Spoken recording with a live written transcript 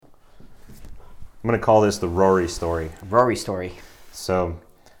I'm going to call this the Rory story. Rory story. So,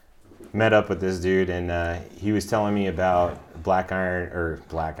 met up with this dude, and he was telling me about black powder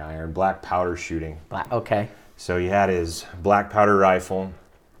shooting. Okay. So he had his black powder rifle,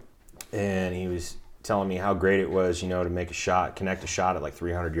 and he was telling me how great it was, to make a shot, connect a shot at like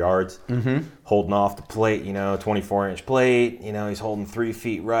 300 yards, holding off the plate, 24-inch plate, he's holding 3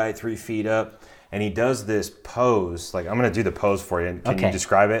 feet right, 3 feet up, and he does this pose. Like, I'm going to do the pose for you. Can you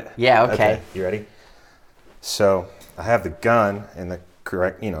describe it? Yeah, okay. You ready? So I have the gun in the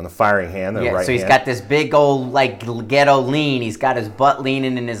correct, the firing hand, the right hand. So he's got this big old, ghetto lean. He's got his butt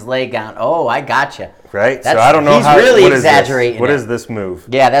leaning and his leg out. Oh, I gotcha. Right? So I don't know he's really exaggerating. What is this move?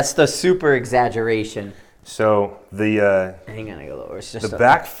 Yeah, that's the super exaggeration. So the hang on, I go lower. It's just the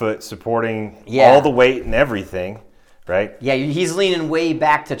back foot supporting all the weight and everything, right? Yeah, he's leaning way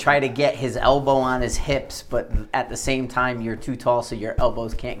back to try to get his elbow on his hips, but at the same time, you're too tall, so your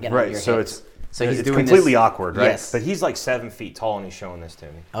elbows can't get on your hips. So he's doing completely awkward, right? Yes. But he's like 7 feet tall, and he's showing this to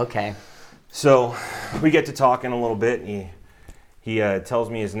me. Okay. So we get to talking a little bit, and he tells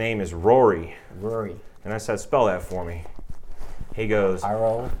me his name is Rory. Rory. And I said, spell that for me. He goes,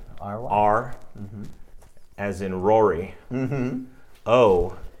 R as in Rory.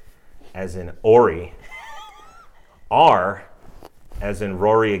 O as in Ori. R as in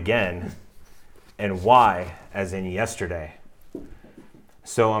Rory again. And Y as in yesterday.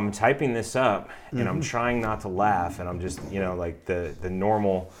 So I'm typing this up, and I'm trying not to laugh, and I'm just, the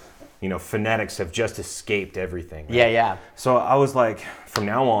normal, phonetics have just escaped everything. Right? Yeah. So I was like, from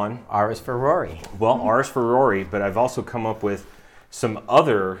now on, R is for Rory. Well, R is for Rory, but I've also come up with some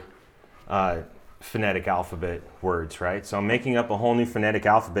other phonetic alphabet words, right? So I'm making up a whole new phonetic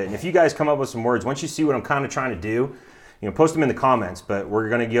alphabet, and if you guys come up with some words, once you see what I'm kind of trying to do, post them in the comments, but we're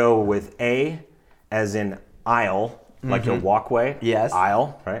going to go with A as in aisle. Like your walkway, yes.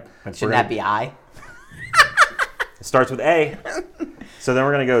 Aisle, right? But shouldn't that be I? It starts with A. So then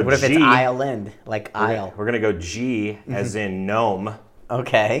we're going to go G. What if it's island, like aisle? We're going to go G as in gnome.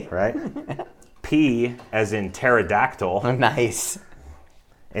 Okay. Right? P as in pterodactyl. Oh, nice.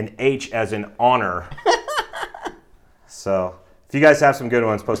 And H as in honor. So if you guys have some good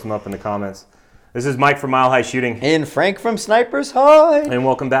ones, post them up in the comments. This is Mike from Mile High Shooting. And Frank from Sniper's High. And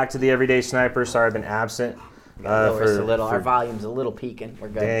welcome back to the Everyday Sniper. Sorry I've been absent. Our volume's a little peaking. We're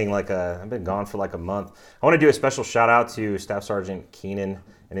good. Dang, I've been gone for like a month. I want to do a special shout out to Staff Sergeant Keenan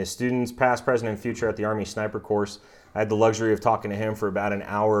and his students, past, present, and future at the Army Sniper Course. I had the luxury of talking to him for about an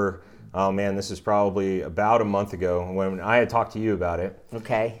hour. Oh man, this is probably about a month ago when I had talked to you about it.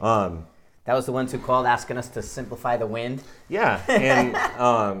 Okay. That was the ones who called asking us to simplify the wind. Yeah,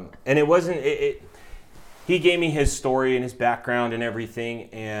 and it wasn't. He gave me his story and his background and everything,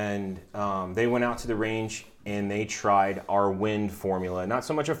 and they went out to the range and they tried our wind formula. Not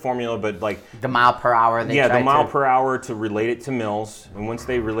so much a formula, but like the mile per hour. The mile per hour to relate it to mils. And once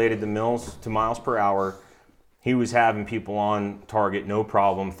they related the mils to miles per hour, he was having people on target, no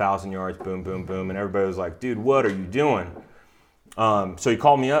problem, 1,000 yards, boom, boom, boom. And everybody was like, dude, what are you doing? So he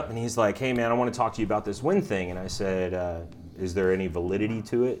called me up and he's like, hey man, I want to talk to you about this wind thing. And I said, is there any validity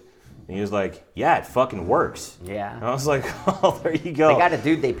to it? And he was like, yeah, it fucking works. Yeah. And I was like, oh, there you go. They got a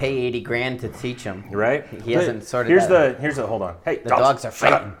dude they pay $80,000 to teach him. Right? He hasn't sorted here's the hold on. Hey, the dogs are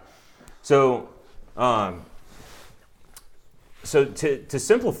fighting. So, so to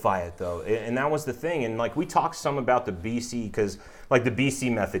simplify it though, and that was the thing, and like we talked some about the BC, because like the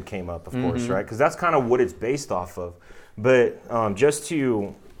BC method came up, of course, right? Because that's kind of what it's based off of. But just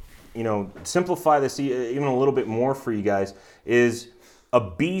to, simplify this even a little bit more for you guys, is a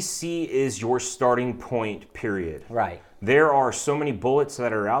BC is your starting point, period. Right. There are so many bullets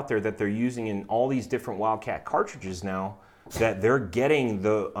that are out there that they're using in all these different Wildcat cartridges now that they're getting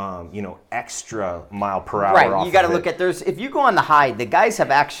the, extra mile per hour off. Right, you got to look at, if you go on the hide, the guys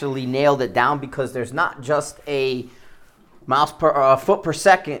have actually nailed it down, because there's not just a foot per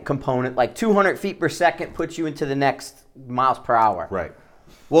second component, like 200 feet per second puts you into the next miles per hour. Right.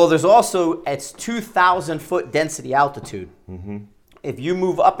 Well, there's also, it's 2,000 foot density altitude. Mm-hmm. If you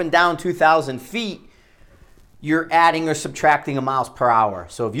move up and down 2,000 feet, you're adding or subtracting a miles per hour.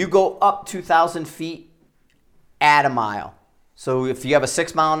 So if you go up 2,000 feet, add a mile. So if you have a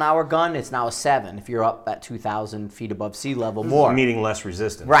 6 mile an hour gun, it's now a 7. If you're up at 2,000 feet above sea level, more. Meeting less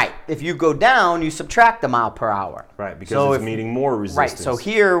resistance. Right. If you go down, you subtract a mile per hour. Right, because it's meeting more resistance. Right. So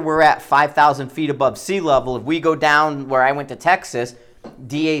here we're at 5,000 feet above sea level. If we go down where I went to Texas,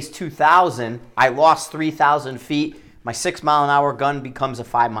 DA's 2,000, I lost 3,000 feet. My 6 mile an hour gun becomes a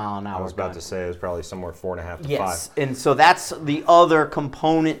 5 mile an hour gun. I was about to say it was probably somewhere 4.5 to 5. Yes, and so that's the other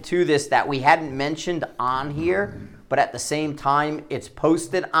component to this that we hadn't mentioned on here, but at the same time, it's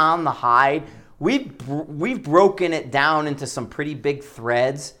posted on the hide we've broken it down into some pretty big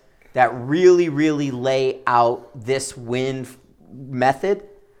threads that really, really lay out this wind method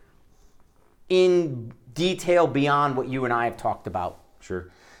in detail beyond what you and I have talked about.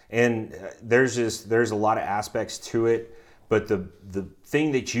 Sure. And there's a lot of aspects to it, but the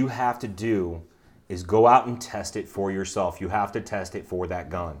thing that you have to do is go out and test it for yourself. You have to test it for that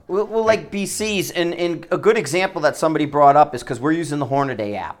gun. Well, like BCs, and a good example that somebody brought up is because we're using the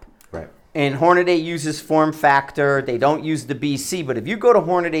Hornady app. Right. And Hornady uses form factor. They don't use the BC. But if you go to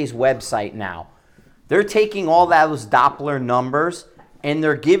Hornady's website now, they're taking all those Doppler numbers and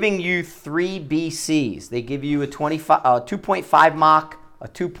they're giving you 3 BCs. They give you a 2.5 Mach, a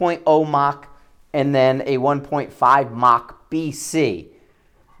 2.0 Mach, and then a 1.5 Mach BC.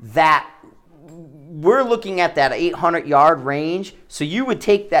 That we're looking at that 800-yard range. So you would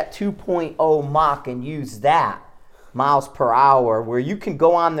take that 2.0 Mach and use that miles per hour, where you can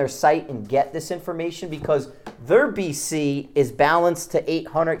go on their site and get this information because their BC is balanced to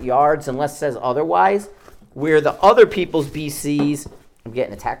 800 yards unless it says otherwise, where the other people's BCs, I'm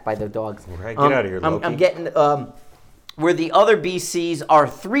getting attacked by their dogs. Right, get out of here, Loki. I'm getting, where the other BCs are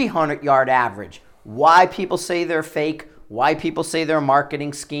 300-yard average. Why people say they're fake, why people say they're a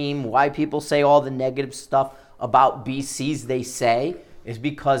marketing scheme, why people say all the negative stuff about BCs they say is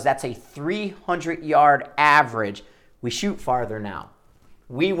because that's a 300-yard average. We shoot farther now.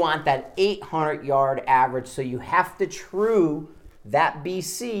 We want that 800-yard average, so you have to true that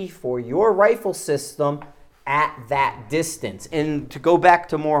BC for your rifle system at that distance. And to go back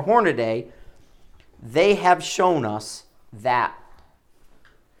to more Hornady, they have shown us that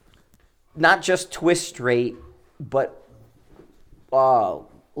not just twist rate, but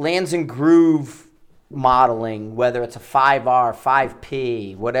lands and groove modeling, whether it's a 5R,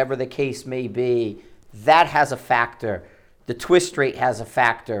 5P, whatever the case may be, that has a factor. The twist rate has a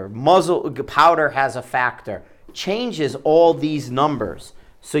factor. Muzzle powder has a factor. Changes all these numbers.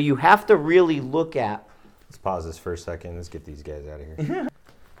 So you have to really look at. Let's pause this for a second. Let's get these guys out of here.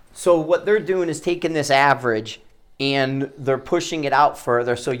 So what they're doing is taking this average and they're pushing it out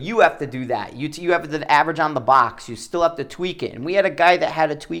further. So you have to do that. You have the average on the box. You still have to tweak it. And we had a guy that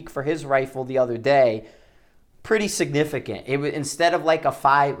had a tweak for his rifle the other day. Pretty significant. It was, instead of like a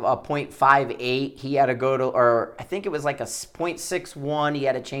 0.58, he had to go to, or I think it was like a 0.61. He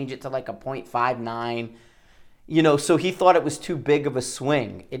had to change it to like a 0.59. You know, so he thought it was too big of a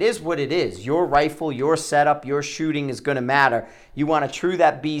swing. It is what it is. Your rifle, your setup, your shooting is going to matter. You want to true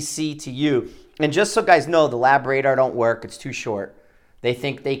that BC to you. And just so guys know, the lab radar don't work. It's too short. They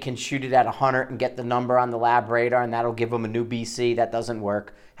think they can shoot it at 100 and get the number on the lab radar, and that'll give them a new BC. That doesn't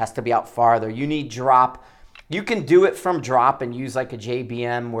work. Has to be out farther. You need drop. You can do it from drop and use like a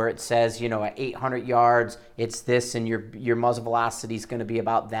JBM where it says, you know, at 800 yards, it's this, and your muzzle velocity is going to be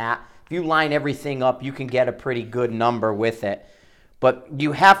about that. If you line everything up, you can get a pretty good number with it. But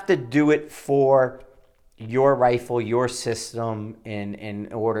you have to do it for your rifle, your system,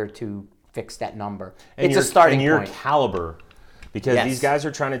 in order to fix that number. And it's a starting point. And your point. caliber, because Yes. these guys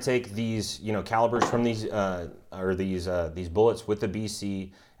are trying to take these, calibers from these bullets with the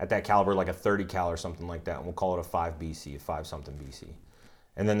BC at that caliber, like a 30 cal or something like that. And we'll call it a 5 BC, a 5 something BC.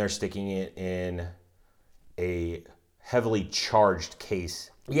 And then they're sticking it in a heavily charged case.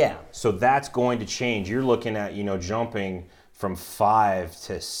 Yeah. So that's going to change. You're looking at, jumping from 5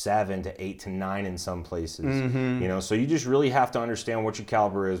 to 7 to 8 to 9 in some places. Mm-hmm. So you just really have to understand what your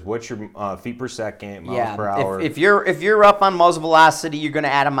caliber is, what's your feet per second, miles per hour. If you're up on muzzle velocity, you're going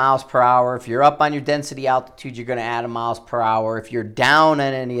to add a miles per hour. If you're up on your density altitude, you're going to add a miles per hour. If you're down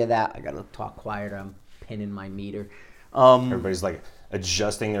at any of that, I got to talk quieter. I'm pinning my meter. Everybody's like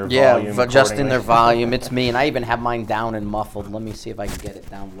adjusting their volume. Yeah, adjusting their volume. It's me, and I even have mine down and muffled. Let me see if I can get it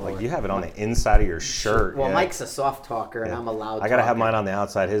down lower. Like you have it on the inside of your shirt. Well, Mike's a soft talker, and I'm a loud talker. I got to have mine on the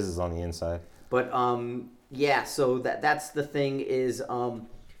outside. His is on the inside. But, so that's the thing is,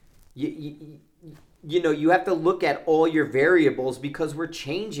 you have to look at all your variables because we're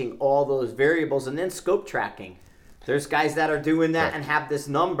changing all those variables, and then scope tracking. There's guys that are doing that and have this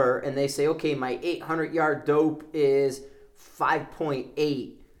number, and they say, okay, my 800-yard dope is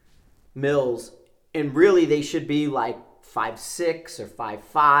 5.8 mils, and really they should be like 5.6 or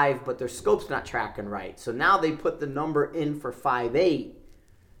 5.5, but their scope's not tracking right. So now they put the number in for 5.8,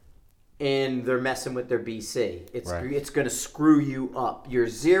 and they're messing with their BC. It's going to screw you up. Your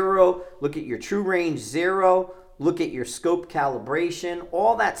 0, look at your true range 0, look at your scope calibration.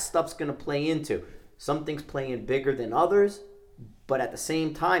 All that stuff's going to play into. Some things playing bigger than others, but at the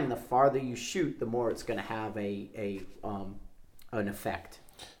same time, the farther you shoot, the more it's going to have an effect.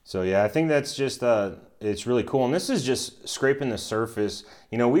 So yeah, I think that's just it's really cool, and this is just scraping the surface.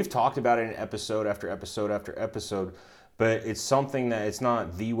 You know, we've talked about it in episode after episode after episode, but it's something that it's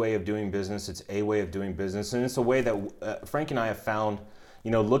not the way of doing business. It's a way of doing business, and it's a way that Frank and I have found. You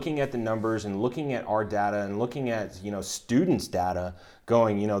know, looking at the numbers and looking at our data and looking at, you know, students' data,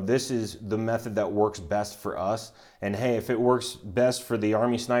 going, you know, this is the method that works best for us. And hey, if it works best for the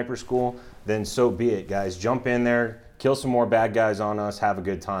Army Sniper School, then so be it, guys. Jump in there, kill some more bad guys on us, have a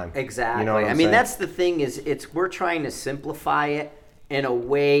good time. Exactly. You know what I'm I mean, saying? that's the thing is we're trying to simplify it in a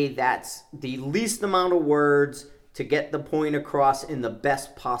way that's the least amount of words to get the point across in the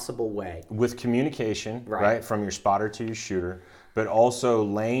best possible way. With communication, right, from your spotter to your shooter, but also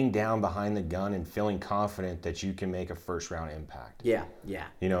laying down behind the gun and feeling confident that you can make a first round impact. Yeah, yeah.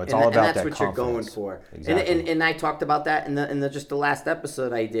 You know, it's all about that confidence. And that's what you're going for. Exactly. And I talked about that in the just the last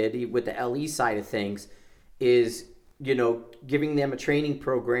episode I did with the LE side of things is, you know, giving them a training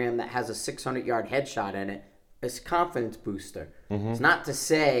program that has a 600-yard headshot in it is a confidence booster. Mm-hmm. It's not to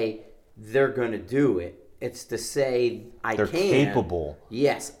say they're going to do it. It's to say they're capable.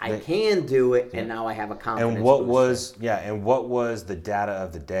 Yes, I can do it, and now I have a confidence. And what was the data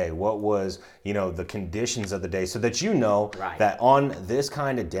of the day? What was, you know, the conditions of the day, so that you know that on this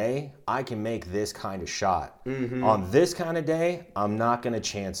kind of day I can make this kind of shot. Mm-hmm. On this kind of day, I'm not going to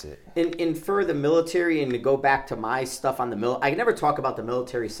chance it. And for the military, and to go back to my stuff on the I never talk about the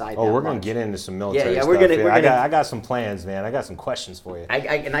military side. Oh, we're going to get into some military stuff. We're gonna, I got some plans, man. I got some questions for you.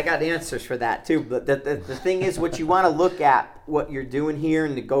 I got answers for that too. But the thing is, what you want to look at, what you're doing here,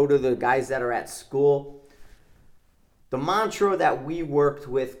 and to go to the guys that are at school. The mantra that we worked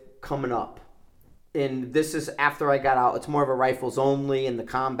with coming up, and this is after I got out, it's more of a rifles only and the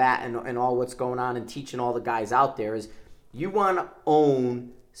combat and all what's going on and teaching all the guys out there is you want to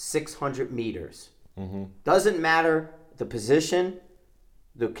own 600 meters. Mm-hmm. Doesn't matter the position,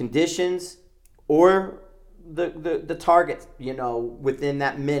 the conditions, or the target, you know, within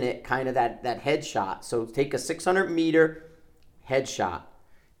that minute, kind of that headshot. So take a 600 meter headshot.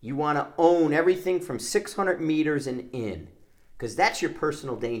 You want to own everything from 600 meters and in. Because that's your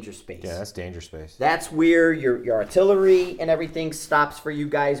personal danger space. Yeah, that's danger space. That's where your artillery and everything stops for you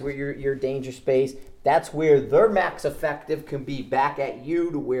guys, where your danger space. That's where their max effective can be back at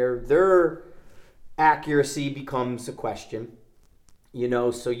you, to where their accuracy becomes a question. You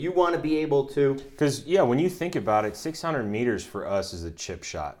know, so you want to be able to... Because, yeah, when you think about it, 600 meters for us is a chip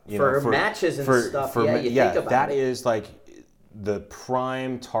shot. For matches and stuff, think about it. That is like the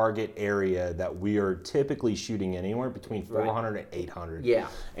prime target area that we are typically shooting anywhere between 400 and 800. Yeah.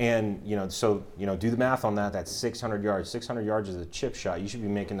 And, you know, so, you know, do the math on that. That's 600 yards. 600 yards is a chip shot. You should be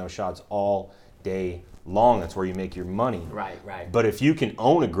making those shots all day long. That's where you make your money. Right. But if you can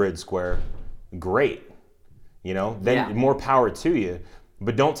own a grid square, great. You know, then more power to you.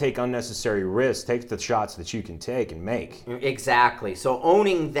 But don't take unnecessary risks. Take the shots that you can take and make. Exactly. So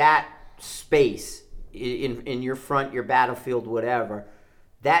owning that space in your front, your battlefield, whatever,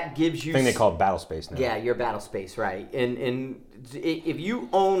 that gives you... I think they call it battle space now. Yeah, your battle space, right. And if you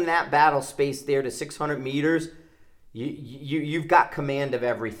own that battle space there to 600 meters, you've got command of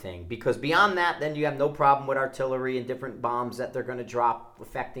everything. Because beyond that, then you have no problem with artillery and different bombs that they're going to drop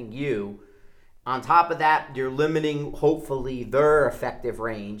affecting you. On top of that, you're limiting, hopefully, their effective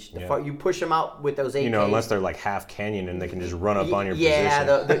range. You push them out with those AKs. You know, unless they're like half canyon and they can just run up on your position.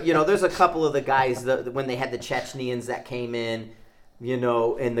 Yeah, you know, there's a couple of the guys, when they had the Chechnyans that came in, you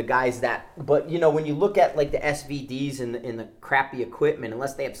know, and the guys that... But, you know, when you look at, like, the SVDs and the crappy equipment,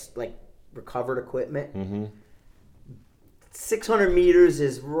 unless they have, like, recovered equipment, 600 meters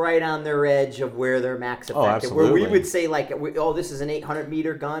is right on their edge of where they're max effective. Oh, absolutely. Where we would say, like, this is an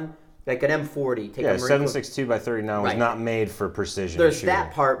 800-meter gun. Like an M40. Take 7.62 by 39 was not made for precision. There's shooting.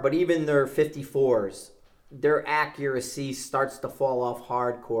 that part, but even their 54s, their accuracy starts to fall off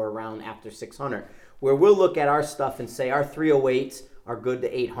hardcore around after 600. Where we'll look at our stuff and say our 308s are good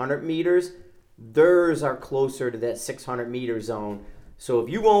to 800 meters. Theirs are closer to that 600 meter zone. So if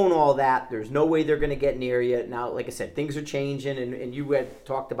you own all that, there's no way they're going to get near you. Now, like I said, things are changing, and you had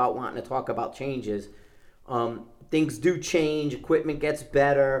talked about wanting to talk about changes. Things do change. Equipment gets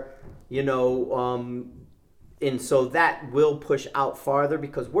better. You know, and so that will push out farther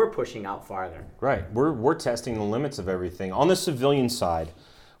because we're pushing out farther. Right. We're testing the limits of everything. On the civilian side,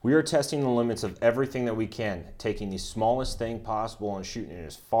 we are testing the limits of everything that we can, taking the smallest thing possible and shooting it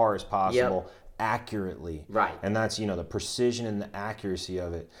as far as possible accurately. Right. And that's, you know, the precision and the accuracy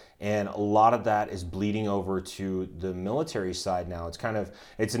of it. And a lot of that is bleeding over to the military side now.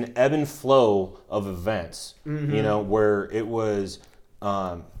 It's an ebb and flow of events, you know, where it was...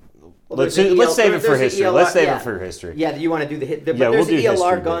 let's save it for history. Let's save it for history. Yeah, you want to do the hit. But there's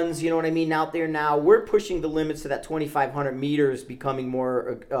ELR guns, you know what I mean, out there now. We're pushing the limits to that 2,500 meters, becoming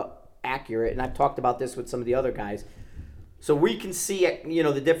more accurate. And I've talked about this with some of the other guys. So we can see,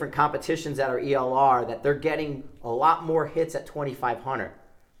 the different competitions that are ELR, that they're getting a lot more hits at 2,500.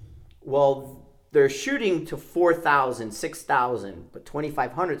 Well, they're shooting to 4,000, 6,000, but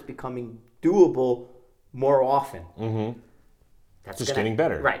 2,500 is becoming doable more often. Mm-hmm. That's just getting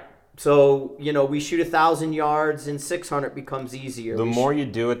better. Right. So, we shoot 1,000 yards and 600 becomes easier. The more you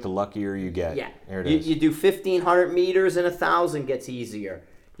do it, the luckier you get. Yeah. There it is. You do 1,500 meters and 1,000 gets easier.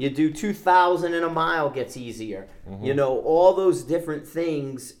 You do 2,000 and a mile gets easier. Mm-hmm. All those different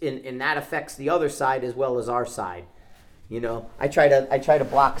things, and that affects the other side as well as our side. I try to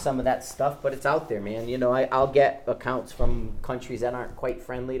block some of that stuff, but it's out there, man. I'll get accounts from countries that aren't quite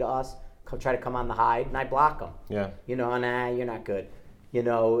friendly to us, try to come on the hide, and I block them. Yeah. Nah, you're not good.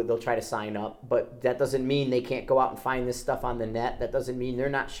 They'll try to sign up, but that doesn't mean they can't go out and find this stuff on the net. That doesn't mean they're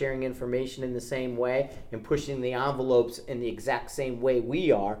not sharing information in the same way and pushing the envelopes in the exact same way we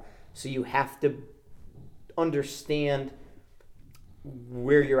are. So you have to understand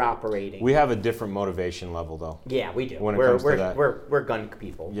where you're operating. We have a different motivation level, though. Yeah, we do. When it comes to that. We're gun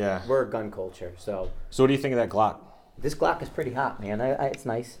people. Yeah. We're a gun culture. So what do you think of that Glock? This Glock is pretty hot, man. It's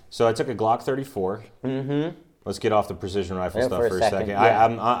nice. So I took a Glock 34. Mm-hmm. Let's get off the precision rifle stuff for a second. Yeah.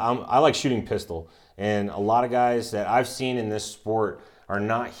 I like shooting pistol, and a lot of guys that I've seen in this sport are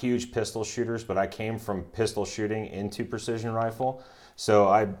not huge pistol shooters, but I came from pistol shooting into precision rifle. So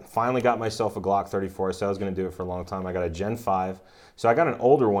I finally got myself a Glock 34. I said I was going to do it for a long time. I got a Gen 5. So I got an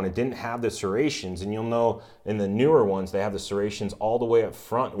older one. It didn't have the serrations, and you'll know in the newer ones, they have the serrations all the way up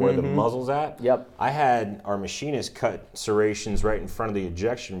front where the muzzle's at. Yep. I had our machinist cut serrations right in front of the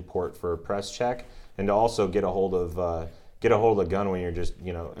ejection port for a press check, and to also get a hold of the gun when you're just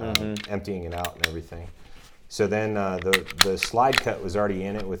emptying it out and everything. So then the slide cut was already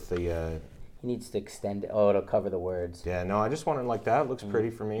in it with the. He needs to extend it. Oh, it'll cover the words. Yeah, no, I just want it like that. It looks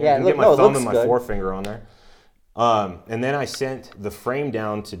pretty for me. Yeah, I can get my thumb and my forefinger on there. And then I sent the frame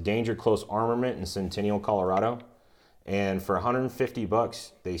down to Danger Close Armament in Centennial, Colorado. And for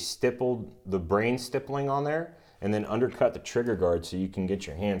 $150, they stippled the brain stippling on there and then undercut the trigger guard so you can get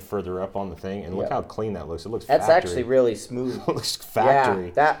your hand further up on the thing. And look how clean that looks. It looks factory. That's actually really smooth. It looks factory.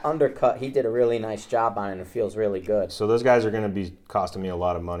 Yeah, that undercut, he did a really nice job on it, and it feels really good. So those guys are going to be costing me a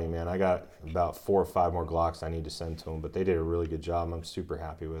lot of money, man. I got about 4 or 5 more Glocks I need to send to them, but they did a really good job. I'm super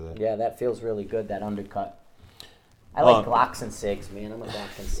happy with it. Yeah, that feels really good, that undercut. I like Glocks and SIGs, man. I'm a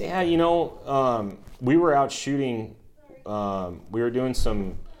Glock and SIG. Yeah, we were out shooting. We were doing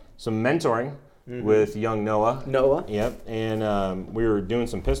some mentoring with young Noah. Noah? Yep. And we were doing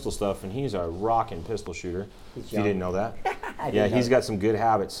some pistol stuff, and he's a rockin' pistol shooter. If you didn't know that. Yeah, he's got some good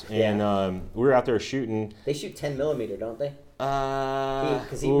habits. And we were out there shooting. They shoot 10 millimeter, don't they?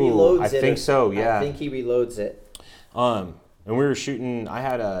 Because he reloads it. I think so, yeah. I think he reloads it. And we were shooting, I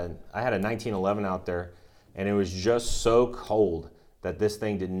had a 1911 out there, and it was just so cold that this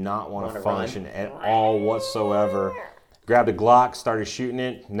thing did not want to function at all whatsoever. Grabbed a Glock, started shooting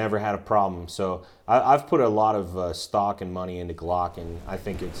it, never had a problem. So I've put a lot of stock and money into Glock, and I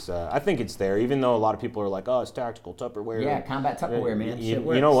think it's there. Even though a lot of people are like, oh, it's tactical Tupperware. Yeah, combat Tupperware, man.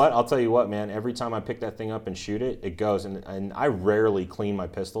 You know what? I'll tell you what, man. Every time I pick that thing up and shoot it, it goes. And I rarely clean my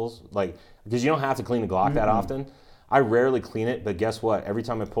pistols, because you don't have to clene the Glock that often. I rarely clean it, but guess what? Every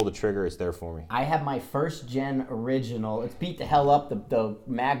time I pull the trigger, it's there for me. I have my first gen original. It's beat the hell up. The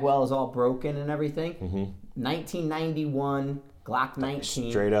magwell is all broken and everything. 1991 Glock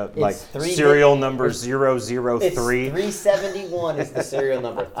 19. Straight up, serial number 003. It's 371 is the serial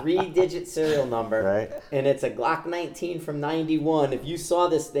number. 3-digit serial number. Right. And it's a Glock 19 from 91. If you saw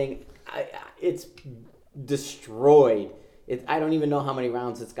this thing, it's destroyed. I don't even know how many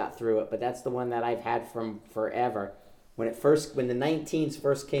rounds it's got through it, but that's the one that I've had from forever. When the 19s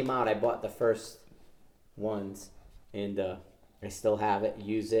first came out, I bought the first ones, and I still have it,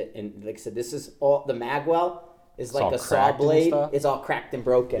 use it, and like I said, this is all the magwell is like a saw blade. It's all cracked and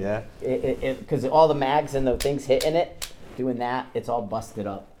broken. Yeah. Because all the mags and the things hitting it, doing that, it's all busted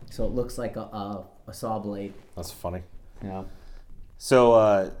up, so it looks like a saw blade. That's funny. Yeah.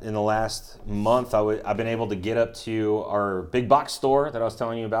 So in the last month, I've been able to get up to our big box store that I was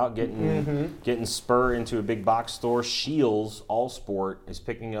telling you about, getting Spur into a big box store. Shields All Sport is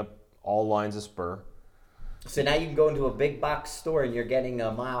picking up all lines of Spur. So now you can go into a big box store and you're getting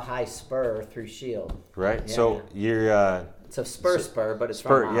a Mile High Spur through Shield. Right. Yeah. So you're. It's a Spur, but it's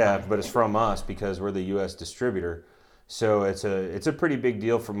from but it's from us because we're the U.S. distributor. So it's a pretty big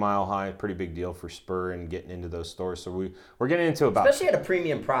deal for Mile High, pretty big deal for Spur and getting into those stores. So we're getting into about... Especially at a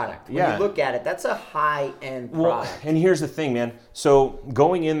premium product. When you look at it, that's a high-end product. And here's the thing, man. So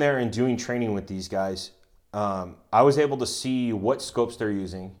going in there and doing training with these guys, I was able to see what scopes they're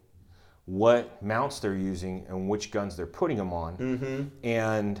using, what mounts they're using, and which guns they're putting them on. Mm-hmm.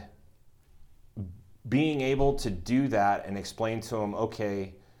 And being able to do that and explain to them,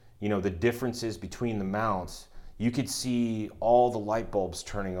 okay, the differences between the mounts... You could see all the light bulbs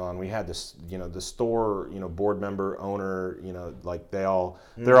turning on. We had this, the store, board member, owner, like they're all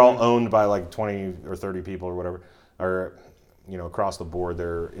owned by like 20 or 30 people or whatever, or, across the board.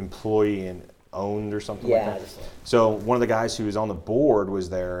 They're employee and owned or something like that. So one of the guys who was on the board was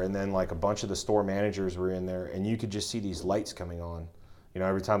there, and then like a bunch of the store managers were in there, and you could just see these lights coming on.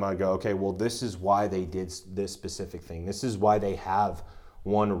 Every time I go, okay, well, this is why they did this specific thing. This is why they have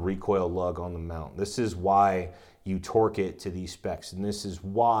one recoil lug on the mount. This is why you torque it to these specs, and this is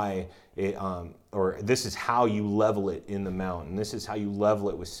why it, or this is how you level it in the mount, and this is how you level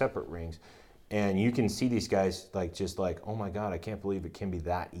it with separate rings. And you can see these guys just like, oh my God, I can't believe it can be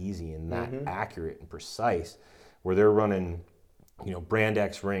that easy and that accurate and precise, where they're running, Brand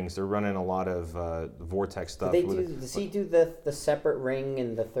X rings. They're running a lot of Vortex stuff. Does he do the separate ring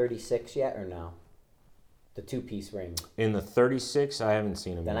in the 36 yet, or no? The two-piece ring. In the 36, I haven't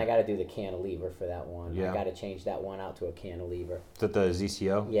seen him Then yet. I got to do the cantilever for that one. Yeah. I got to change that one out to a cantilever. Is that the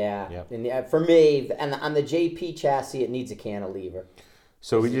ZCO? Yeah. Yep. And for me, and on the JP chassis, it needs a cantilever.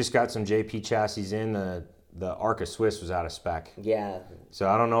 So we just got some JP chassis in. The Arca Swiss was out of spec. Yeah. So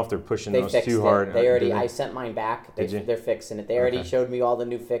I don't know if they're pushing those too hard. They already. I sent mine back. They're fixing it. They already showed me all the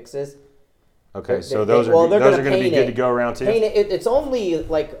new fixes. Okay, so those are going to be good to go around too? It's only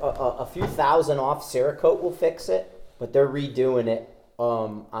like a few thousand off. Cerakote will fix it, but they're redoing it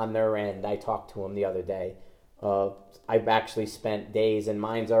on their end. I talked to them the other day. I've actually spent days, and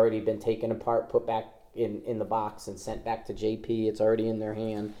mine's already been taken apart, put back in the box, and sent back to JP. It's already in their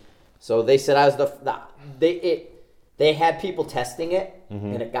hand. So they said I was they had people testing it,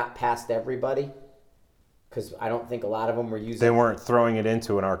 and it got past everybody. Because I don't think a lot of them were using. They weren't throwing it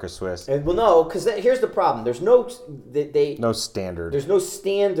into an Arca Swiss. Well, no, because here's the problem. There's no standard. There's no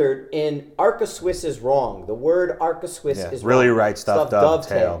standard, and Arca Swiss is wrong. The word Arca Swiss is really wrong. right stuff.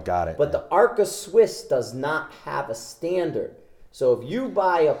 Dovetail. Got it. But the Arca Swiss does not have a standard. So if you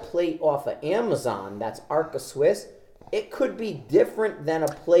buy a plate off of Amazon that's Arca Swiss, it could be different than a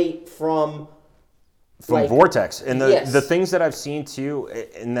plate from Vortex. And the things that I've seen too,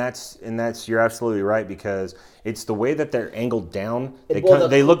 and that's you're absolutely right, because it's the way that they're angled down.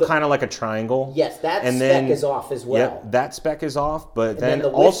 They look kind of like a triangle. Yes, that spec is off as well. Yeah, that spec is off, but then the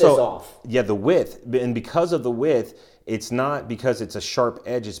width is off. Yeah, the width, and because of the width, it's not because it's a sharp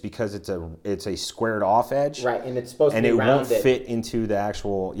edge. It's because it's a squared off edge. Right, and it's supposed to be rounded. And it won't fit into the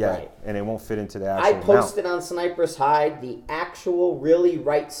actual and it won't fit into the actual. I posted on Sniper's Hide the actual really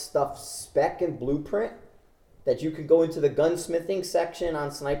right stuff spec and blueprint that you can go into the gunsmithing section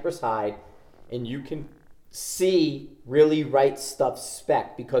on Sniper's Hide, and you can see really right stuff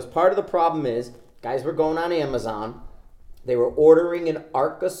spec. Because part of the problem is guys were going on Amazon, they were ordering an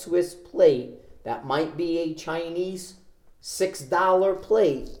Arca Swiss plate that might be a Chinese $6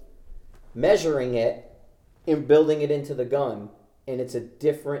 plate, measuring it and building it into the gun, and it's a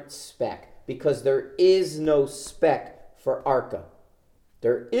different spec because there is no spec for Arca.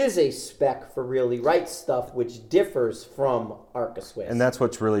 There is a spec for really right stuff which differs from Arca Swiss. And that's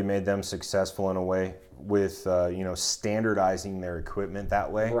what's really made them successful in a way with standardizing their equipment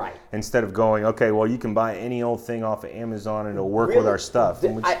that way. Right. Instead of going, okay, well, you can buy any old thing off of Amazon and it'll work with our stuff.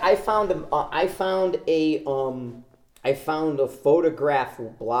 I found a photograph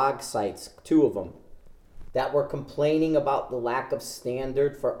blog sites, 2 of them, that were complaining about the lack of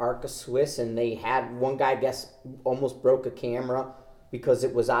standard for Arca Swiss, and they had one guy, I guess, almost broke a camera because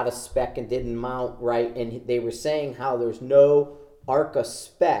it was out of spec and didn't mount right, and they were saying how there's no Arca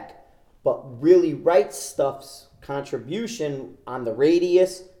spec, but really right stuff's contribution on the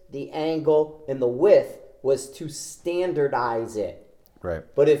radius, the angle, and the width was to standardize it. Right.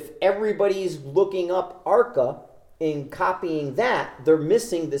 But if everybody's looking up Arca and copying that, they're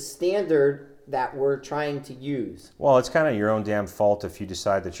missing the standard that we're trying to use. Well, it's kind of your own damn fault if you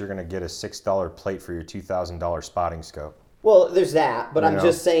decide that you're going to get a $6 plate for your $2,000 spotting scope. Well, there's that, but I'm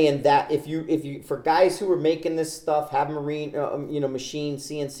just saying that if you for guys who are making this stuff, have machine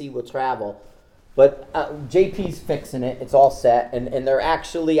CNC will travel, but JP's fixing it. It's all set, and they're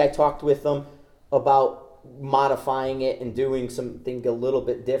actually, I talked with them about modifying it and doing something a little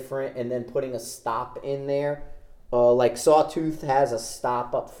bit different, and then putting a stop in there. Like Sawtooth has a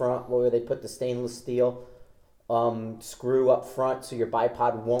stop up front where they put the stainless steel. screw up front so your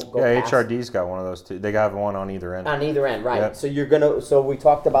bipod won't go past. HRD's got one of those too. They got one on either end. On either end, right. Yep. So we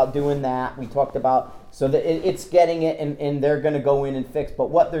talked about doing that. We talked about, so that it's getting it, and they're going to go in and fix. But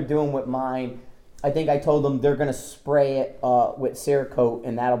what they're doing with mine, I think I told them they're going to spray it with Cerakote,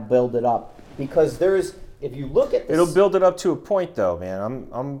 and that'll build it up. Because if you look at this, it'll build it up to a point, though, man.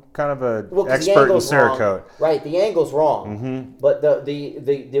 I'm kind of an expert in Cerakote. Right, the angle's wrong. Mm-hmm. But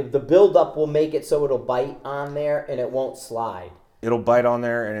the build up will make it so it'll bite on there and it won't slide. It'll bite on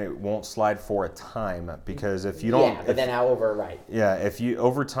there and it won't slide for a time, because if you don't, then however, right. Yeah, if you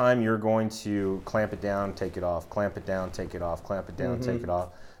over time you're going to clamp it down, take it off, clamp it down, take it off, clamp it down, take it off.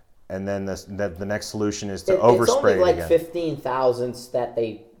 And then the next solution is to overspray it again. It's only like 15 thousandths that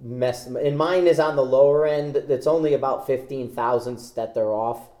they mess. And mine is on the lower end. It's only about 15 thousandths that they're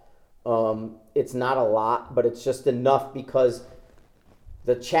off. It's not a lot, but it's just enough because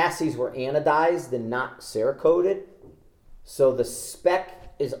the chassis were anodized and not Cerakoted. So the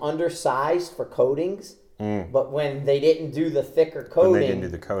spec is undersized for coatings. But when they didn't do the thicker coating, when they didn't do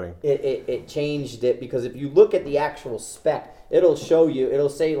the coating, it changed it, because if you look at the actual spec, it'll show you, it'll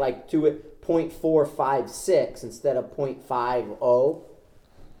say like to it 0.456 instead of 0.50.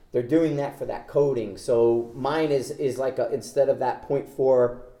 They're doing that for that coating. So mine is like instead of that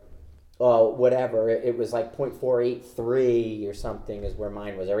 0.4 whatever, it was like 0.483 or something is where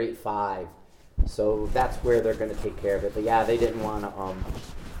mine was, or 85. So that's where they're going to take care of it. But yeah, they didn't want to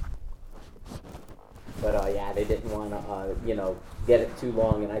they didn't want to, get it too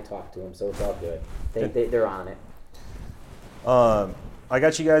long, and I talked to them, so it's all good. They're on it. I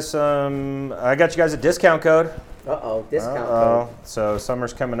got you guys a discount code. Discount code. So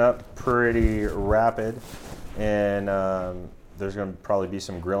summer's coming up pretty rapid, and there's going to probably be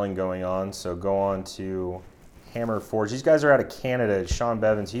some grilling going on. So go on to HammerForged. These guys are out of Canada. Sean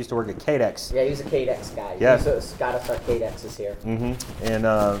Bevins. He used to work at Cadex. Yeah, he's a Cadex guy. Yeah. He's got us our Cadexes here. Mm-hmm. And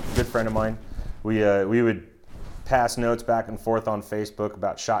good friend of mine. We would pass notes back and forth on Facebook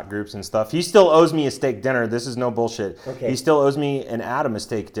about shot groups and stuff. He still owes me a steak dinner. This is no bullshit. Okay. He still owes me and Adam a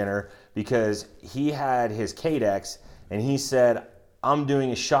steak dinner because he had his Cadex and he said, I'm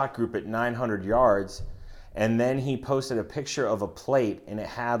doing a shot group at 900 yards. And then he posted a picture of a plate and it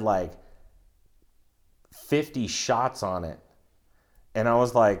had like 50 shots on it. And I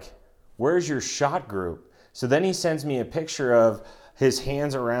was like, where's your shot group? So then he sends me a picture of his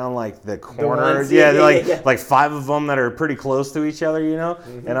hands around like the corners, like 5 of them that are pretty close to each other,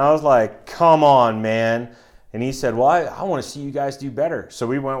 Mm-hmm. And I was like, come on, man. And he said, well, I want to see you guys do better. So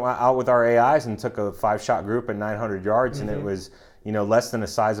we went out with our AIs and took a 5-shot group at 900 yards, and it was, less than the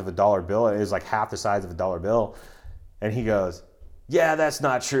size of a dollar bill. It was like half the size of a dollar bill. And he goes, yeah, that's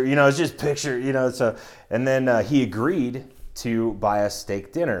not true. It's just picture, So, and then he agreed to buy us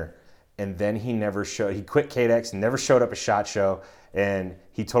steak dinner. And then he quit Cadex and never showed up at SHOT Show. And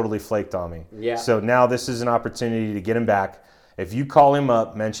he totally flaked on me. Yeah. So now this is an opportunity to get him back. If you call him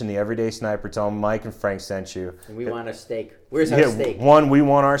up, mention the Everyday Sniper, tell him Mike and Frank sent you. And we want a steak. Where's our steak? 1, we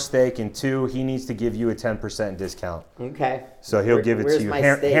want our steak, and 2, he needs to give you a 10% discount. Okay. So he'll give it to you.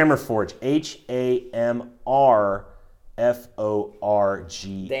 HammerForged, HammerForged.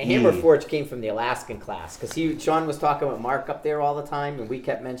 The HammerForged came from the Alaskan class, because Sean was talking with Mark up there all the time, and we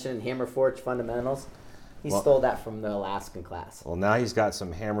kept mentioning HammerForged fundamentals. He stole that from the Alaskan class. Well, now he's got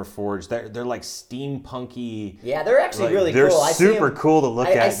some HammerForged. They're like steampunky. Yeah, they're actually really cool. They're super cool to look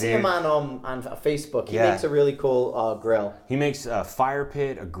at. I see him on Facebook. He makes a really cool grill. He makes a fire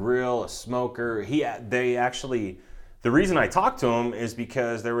pit, a grill, a smoker. The reason I talked to him is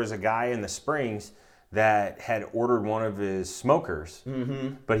because there was a guy in the Springs that had ordered one of his smokers,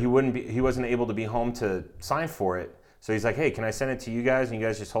 but he wasn't able to be home to sign for it. So he's like, hey, can I send it to you guys? And you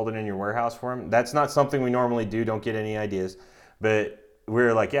guys just hold it in your warehouse for him? That's not something we normally do. Don't get any ideas. But we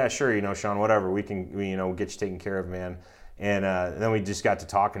were like, yeah, sure, Sean, whatever. We can, get you taken care of, man. And then we just got to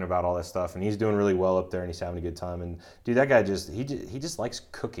talking about all that stuff. And he's doing really well up there, and he's having a good time. And, dude, that guy he just likes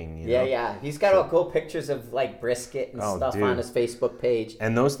cooking, Yeah. He's got all cool pictures of, like, brisket and stuff on his Facebook page.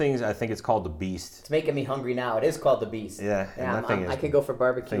 And those things, I think it's called the Beast. It's making me hungry now. It is called the Beast. Yeah. I can go for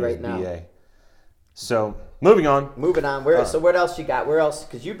barbecue right now. BA. So, moving on. So what else you got? Where else?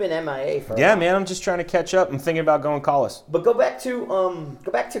 Because you've been MIA for a while. Man, I'm just trying to catch up. I'm thinking about going callless. But go back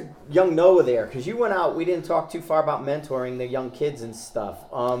to young Noah there, because you went out. We didn't talk too far about mentoring the young kids and stuff.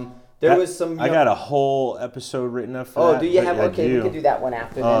 I got a whole episode written up for that. Oh, do you have? Okay, we can do that one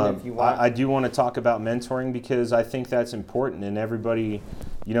after then if you want. I do want to talk about mentoring because I think that's important, and everybody,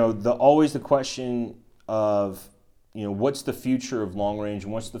 always the question of, what's the future of long range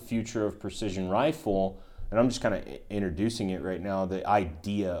and what's the future of precision rifle? And I'm just kind of introducing it right now, the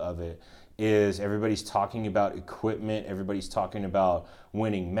idea of it is everybody's talking about equipment, everybody's talking about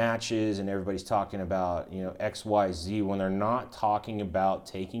winning matches, and everybody's talking about, X, Y, Z, when they're not talking about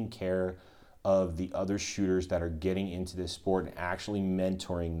taking care of the other shooters that are getting into this sport and actually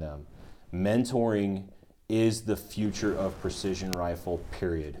mentoring them. Mentoring is the future of precision rifle,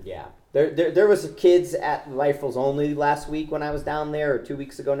 period. Yeah. There was kids at Rifles Only last week when I was down there, or 2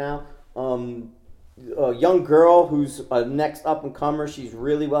 weeks ago now. A young girl who's a next up-and-comer. She's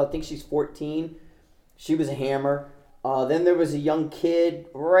really well. I think she's 14. She was a hammer. Then there was a young kid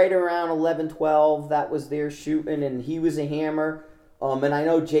right around 11, 12 that was there shooting, and he was a hammer. And I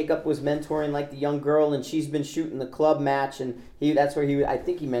know Jacob was mentoring like the young girl, and she's been shooting the club match, and I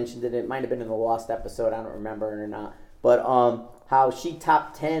think he mentioned it. It might have been in the Lost episode. I don't remember it or not. But how she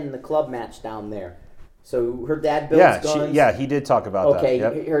top 10 the club match down there. So her dad builds guns. He did talk about that.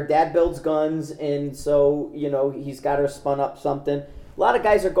 Okay, her dad builds guns, and so, he's got her spun up something. A lot of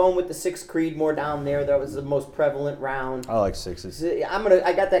guys are going with the 6 Creedmoor down there. That was the most prevalent round. I like 6s.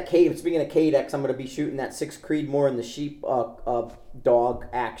 I got that speaking of K-Dex, I'm gonna be shooting that 6 Creedmoor in the sheep dog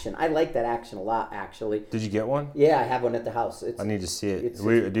action. I like that action a lot, actually. Did you get one? Yeah, I have one at the house. I need to see it.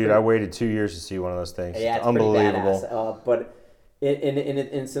 I waited 2 years to see one of those things. Yeah, it's unbelievable. Pretty badass. But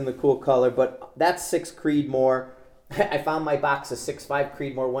it's in the cool color. But that's 6 Creedmoor. I found my box of 6.5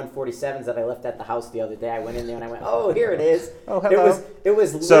 Creedmoor 147s that I left at the house the other day. I went in there and I went, oh, here it is. Oh, hello. It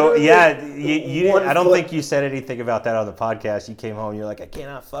was so, yeah, you didn't, I don't think you said anything about that on the podcast. You came home and you're like, I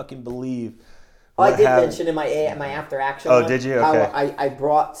cannot fucking believe. I did mention in my after action one, did you? Okay. How I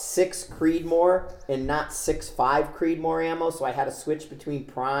brought 6 Creedmoor and not 6.5 Creedmoor ammo, so I had to switch between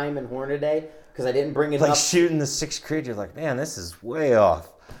Prime and Hornady because I didn't bring enough. Like shooting the 6 Creed, you're like, man, this is way off.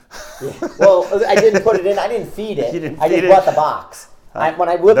 Yeah. Well, I didn't put it in. I didn't feed it. I just brought the box. When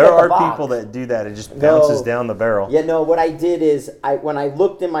I whipped there up the are box, people that do that. It just bounces down the barrel. Yeah, no. What I did is, when I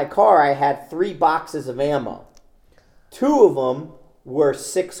looked in my car, I had 3 boxes of ammo. 2 of them were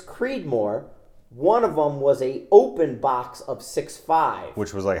 6 Creedmoor. One of them was a open box of 6.5,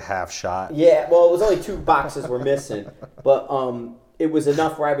 which was like half shot. Yeah, well, it was only 2 boxes were missing, but it was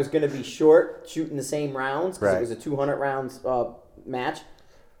enough where I was going to be short shooting the same rounds because it was a 200 rounds match.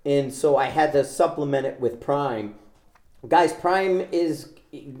 And so I had to supplement it with Prime. Guys, Prime is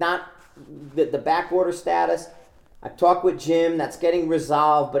not the back order status. I talked with Jim. That's getting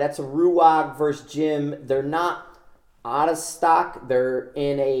resolved, but that's a Ruag versus Jim. They're not out of stock. They're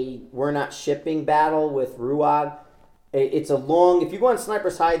in a we're not shipping battle with Ruag. It's a long... If you go on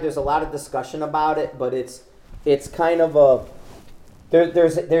Sniper's Hide, there's a lot of discussion about it, but it's kind of a...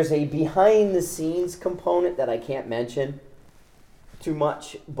 There's a behind-the-scenes component that I can't mention too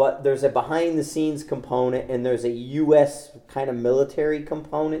much, but there's a behind-the-scenes component, and there's a U.S. kind of military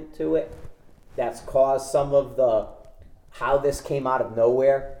component to it that's caused some of the how this came out of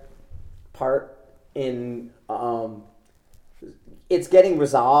nowhere part in it's getting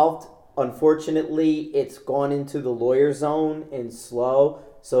resolved. Unfortunately, it's gone into the lawyer zone and slow,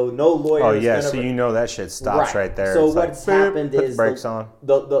 so no lawyer. Oh yeah, so you know that shit stops right there. So it's what's happened is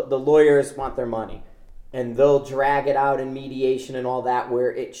the lawyers want their money. And they'll drag it out in mediation and all that,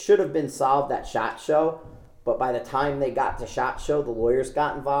 where it should have been solved at SHOT Show. But by the time they got to SHOT Show, the lawyers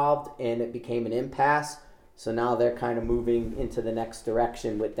got involved, and it became an impasse. So now they're kind of moving into the next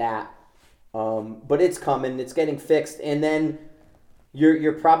direction with that. But it's coming. It's getting fixed. And then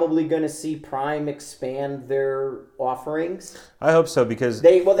you're probably going to see Prime expand their offerings. I hope so, because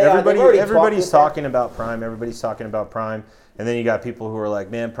everybody's talking about Prime. Everybody's talking about Prime. And then you got people who are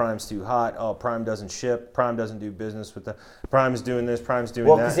like, man, Prime's too hot. Oh, Prime doesn't ship. Prime doesn't do business with Prime's doing this. Prime's doing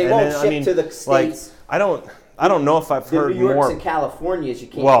that. Well, because they won't ship to the states. I don't know if I've heard more. New York's and California's, you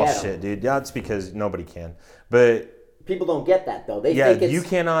can't get them. Well, shit, dude. That's because nobody can. But people don't get that, though. They think you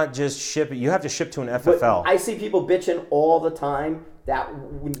cannot just ship it. You have to ship to an FFL. I see people bitching all the time that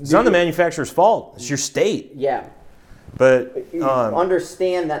it's not the manufacturer's fault. It's your state. Yeah. But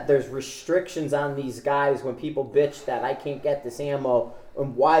understand that there's restrictions on these guys when people bitch that I can't get this ammo,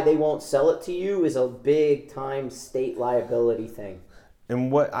 and why they won't sell it to you is a big time state liability thing.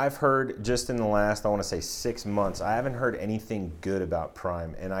 And what I've heard just in the last, I want to say 6 months, I haven't heard anything good about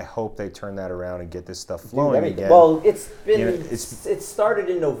Prime, and I hope they turn that around and get this stuff flowing again. Well, it started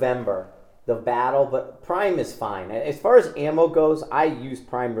in November. The battle, but Prime is fine. As far as ammo goes, I use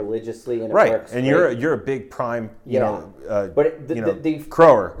Prime religiously, and it works. And you're a big Prime, but the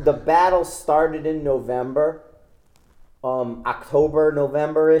crower. The battle started in November, October,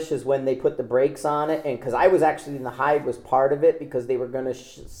 November-ish is when they put the brakes on it, and because I was actually in the hide was part of it because they were going to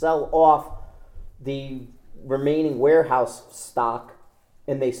sell off the remaining warehouse stock,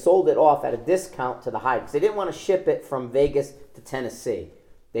 and they sold it off at a discount to the hide because they didn't want to ship it from Vegas to Tennessee.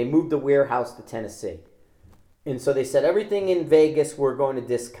 They moved the warehouse to Tennessee. And so they said everything in Vegas we're going to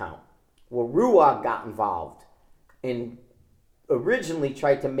discount. Well, Ruag got involved and originally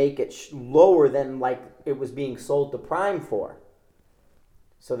tried to make it lower than like it was being sold to Prime for.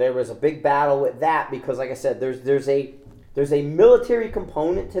 So there was a big battle with that because, like I said, there's a military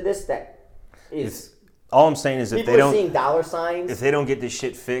component to this that is... All I'm saying is if people they don't... are seeing dollar signs. If they don't get this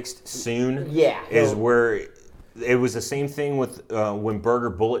shit fixed soon, yeah, is where... It was the same thing with when Burger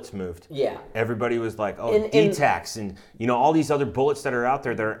Bullets moved. Yeah. Everybody was like, oh, D-Tax and, all these other bullets that are out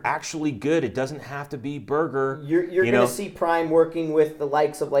there that are actually good. It doesn't have to be Burger. You're going to see Prime working with the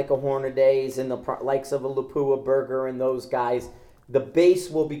likes of like a Hornadays and the likes of a Lapua Burger and those guys. The base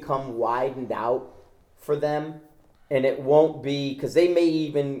will become widened out for them, and it won't be, because they may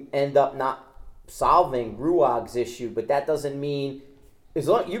even end up not solving Ruag's issue, but that doesn't mean, as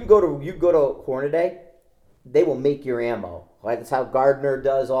long you go to Hornaday, they will make your ammo. Right? That's how Gardner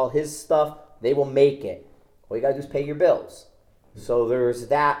does all his stuff. They will make it. All you got to do is pay your bills. So there's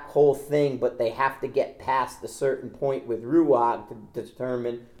that whole thing, but they have to get past a certain point with Ruag to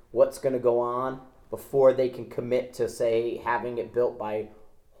determine what's going to go on before they can commit to, say, having it built by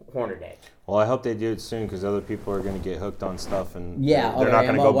Hornaday. Well, I hope they do it soon because other people are going to get hooked on stuff and they're not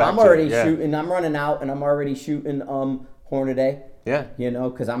going to go back I'm already shooting. I'm running out and I'm already shooting Hornaday. Yeah.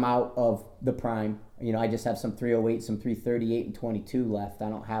 Because I'm out of the Prime. I just have some 308, some 338, and 22 left. I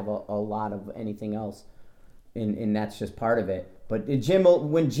don't have a lot of anything else, and that's just part of it. But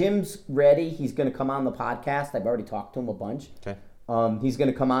when Jim's ready, he's going to come on the podcast. I've already talked to him a bunch. Okay. He's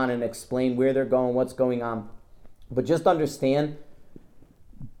going to come on and explain where they're going, what's going on. But just understand,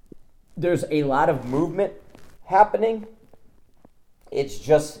 there's a lot of movement happening. It's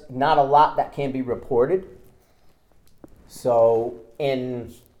just not a lot that can be reported. So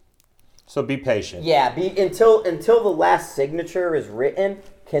be patient. Yeah, until the last signature is written,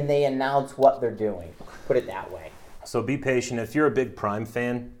 can they announce what they're doing? Put it that way. So be patient. If you're a big Prime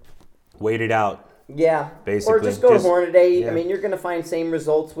fan, wait it out. Yeah. Basically. Or just go to Hornaday. Yeah. You're going to find same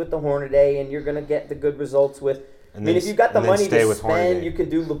results with the Hornaday, and you're going to get the good results with... if you've got the money to spend, you can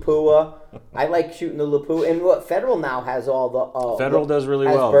do Lapua. I like shooting the Lapua. And what Federal now has all the... Federal does really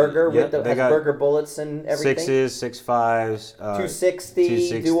well. Burger has Burger bullets and everything. 6s, 6.5s.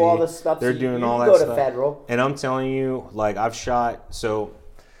 260, do all the stuff. They're doing all that stuff. stuff. Go to Federal. And I'm telling you, I've shot... So,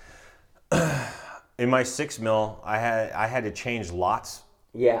 in my 6mm, I had to change lots.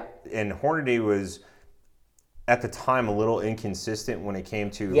 Yeah. And Hornady was... at the time a little inconsistent when it came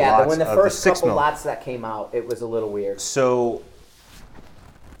to lots when the first of the couple lots that came out, it was a little weird. So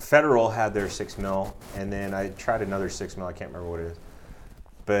Federal had their 6mm, and then I tried another 6mm. I can't remember what it is.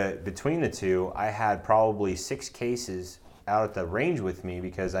 But between the two, I had probably 6 cases out at the range with me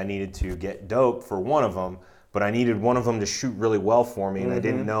because I needed to get dope for one of them, but I needed one of them to shoot really well for me, and I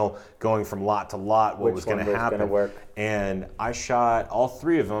didn't know going from lot to lot what was going to happen. Gonna work. And I shot all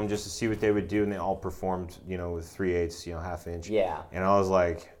 3 of them just to see what they would do, and they all performed, with 3/8, half inch. Yeah. And I was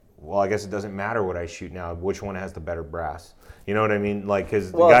like, well, I guess it doesn't matter what I shoot now. Which one has the better brass? You know what I mean?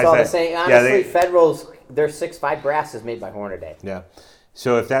 Because the guys it's all the same. Honestly, Federal's their 6.5 brass is made by Hornaday. Yeah.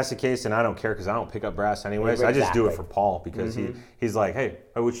 So if that's the case, then I don't care because I don't pick up brass anyways. Exactly. I just do it for Paul because he's like, hey,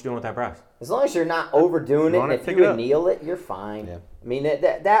 what you doing with that brass? As long as you're not overdoing it, and if you anneal it, you're fine.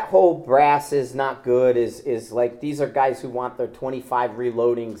 Yeah. That whole brass is not good. Is like these are guys who want their 25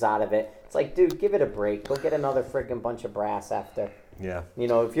 reloadings out of it. It's like, dude, give it a break. Go get another friggin' bunch of brass after. Yeah.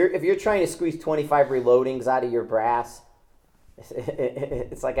 If you're trying to squeeze 25 reloadings out of your brass,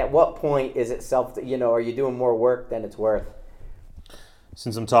 it's like at what point is it are you doing more work than it's worth?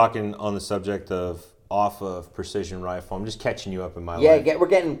 Since I'm talking on the subject of off of precision rifle, I'm just catching you up in my life. Yeah, we're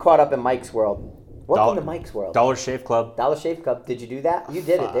getting caught up in Mike's world. Welcome to Mike's world. Dollar Shave Club. Dollar Shave Club. Did you do that? You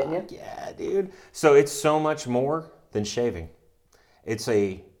did it, didn't you? Yeah, dude. So it's so much more than shaving. It's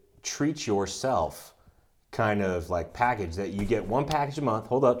a treat yourself kind of package that you get one package a month.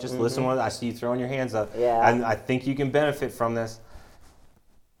 Hold up, just listen. I see you throwing your hands up. Yeah. And I think you can benefit from this.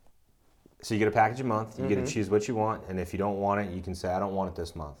 So you get a package a month. You get to choose what you want, and if you don't want it, you can say, I don't want it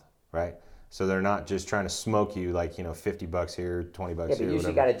this month, right? So they're not just trying to smoke you $50 here, $20 here, but you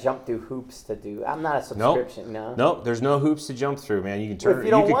usually got to jump through hoops to do. I'm not a subscription, no. Nope, there's no hoops to jump through, man. You can turn. If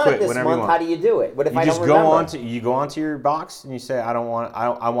you don't want it this month, how do you do it? What if I don't remember? You go onto your box and you say, I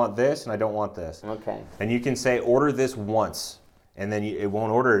want this and I don't want this. Okay. And you can say, order this once, and then it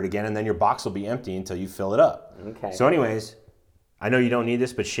won't order it again, and then your box will be empty until you fill it up. Okay. So anyways, I know you don't need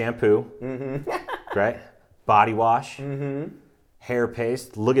this, but shampoo, right? Body wash, hair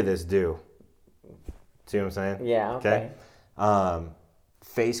paste. Look at this do. See what I'm saying? Yeah, okay.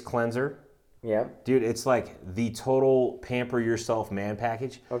 Face cleanser, Yep. Dude, it's like the total pamper yourself man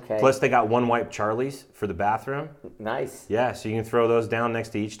package. Okay. Plus they got one wipe Charlies for the bathroom. Nice. Yeah, so you can throw those down next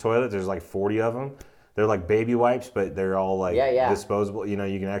to each toilet. There's like 40 of them. They're like baby wipes, but they're all like disposable. You know,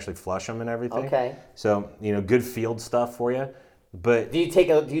 you can actually flush them and everything. Okay. So, you know, good field stuff for you. But do you take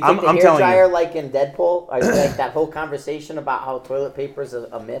the hair dryer like in Deadpool? Or like that whole conversation about how toilet paper is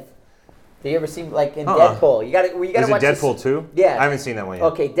a myth? Do you ever see like in Deadpool? You gotta watch. Is it Deadpool 2? Yeah. I haven't seen that one yet.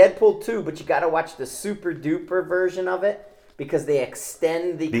 Okay, Deadpool 2, but you gotta watch the super duper version of it because they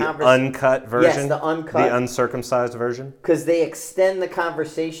extend the conversation. Uncut version? Yes, the uncut. The uncircumcised version? Because they extend the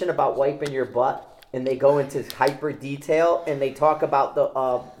conversation about wiping your butt. And they go into hyper detail, and they talk about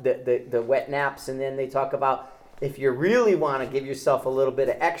the wet naps, and then they talk about if you really want to give yourself a little bit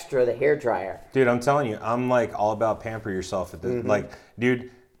of extra, the hair dryer. Dude, I'm telling you, I'm like all about pamper yourself at this. Mm-hmm. Like,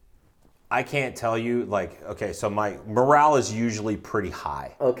 dude, I can't tell you, like, okay, so my morale is usually pretty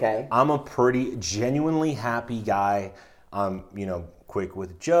high. Okay. I'm a pretty genuinely happy guy. You know, quick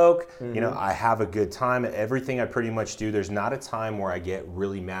with a joke. Mm-hmm. You know, I have a good time at everything I pretty much do. There's not a time where I get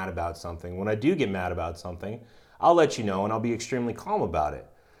really mad about something. When I do get mad about something, I'll let you know and I'll be extremely calm about it.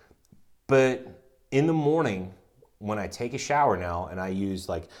 But in the morning, when I take a shower now and I use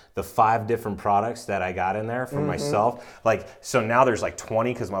like the 5 different products that I got in there for myself, like, so now there's like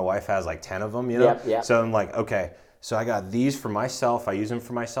 20 because my wife has like 10 of them, you know? Yep. So I'm like, okay, so I got these for myself. I use them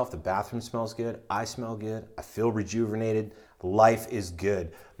for myself. The bathroom smells good. I smell good. I feel rejuvenated. Life is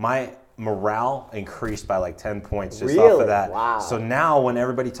good. My morale increased by like 10 points just off of that. Wow. So now when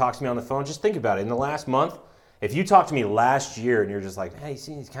everybody talks to me on the phone, just think about it. In the last month, if you talked to me last year and you're just like, hey,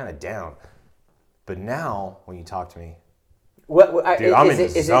 he's kind of down. But now when you talk to me, dude, I'm in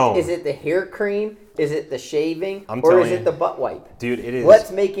the zone. Is it the hair cream? Is it the shaving? Or is it the butt wipe? Dude, it is.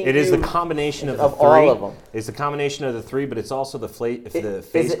 What's making it is the combination of the three. All of them. It's the combination of the 3, but it's also the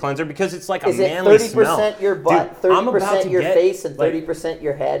face cleanser because it's like a manly smell. Is it 30% your butt, 30% your face, and 30%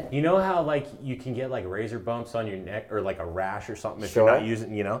 your head? You know how like you can get like razor bumps on your neck or like a rash or something if Sure. you're not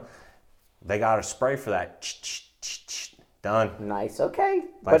using, you know? They got a spray for that. Done. Nice, okay.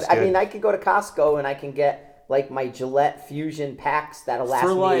 Life's But I good. mean, I could go to Costco and I can get like my Gillette Fusion packs that'll last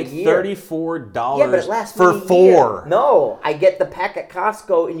for like me a year. $34 Yeah, but it lasts for me a 4. year. No, I get the pack at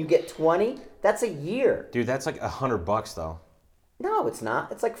Costco and you get 20. That's a year. Dude, that's like $100 though. No, it's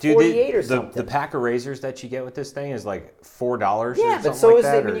not. It's like 48 or something. The pack of razors that you get with this thing is like $4 Yeah, or but something so like is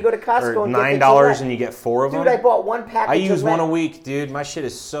that, it when you go to Costco or and get the $9 Gillette. and you get 4 of them. Dude, I bought one pack I of use Gillette. one a week, dude. My shit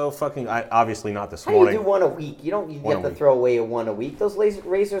is so fucking... obviously not this How morning. do you do one a week? You don't One get a to week. throw away a one a week. Those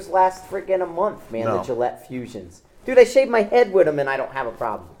razors last freaking a month, man, No. the Gillette Fusions. Dude, I shave my head with them and I don't have a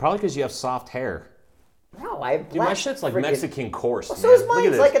problem. Probably because you have soft hair. No, I have Dude, black my shit's like Mexican coarse, Well, man. so is Look mine. at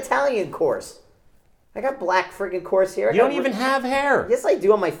It's this. like Italian coarse. I got black friggin' coarse hair. You don't even have hair. Yes, I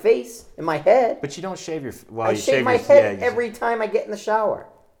do on my face and my head. But you don't shave your... Well, I you shave my your, head yeah, every time I get in the shower.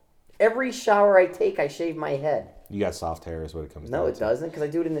 Every shower I take, I shave my head. You got soft hair is what it comes down No, to. it doesn't, because I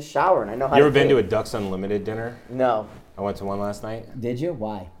do it in the shower and I know how You to ever been do to it. a Ducks Unlimited dinner? No. I went to one last night. Did you?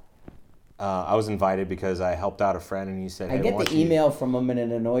 Why? I was invited because I helped out a friend and he said, hey, I get why the don't you- email from him and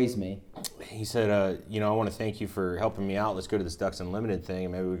it annoys me. He said, you know, I want to thank you for helping me out. Let's go to this Ducks Unlimited thing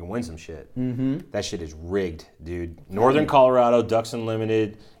and maybe we can win some shit. Mm-hmm. That shit is rigged, dude. Northern Colorado, Ducks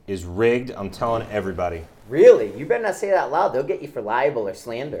Unlimited is rigged. I'm telling everybody. Really? You better not say that out loud. They'll get you for libel or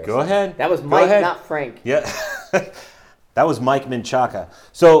slander. Go ahead. That was Go Mike, ahead. not Frank. Yeah. That was Mike Menchaca.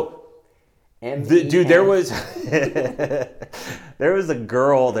 So... dude, there was there was a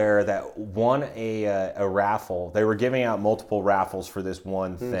girl there that won a raffle. They were giving out multiple raffles for this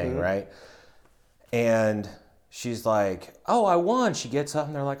one thing, right? And she's like, "Oh, I won." She gets up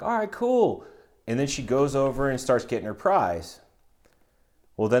and they're like, "All right, cool." And then she goes over and starts getting her prize.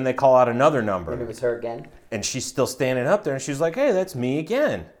 Well, then they call out another number. And it was her again. And she's still standing up there and she's like, "Hey, that's me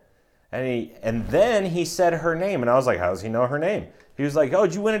again." And then he said her name and I was like, "How does he know her name?" He was like, "Oh,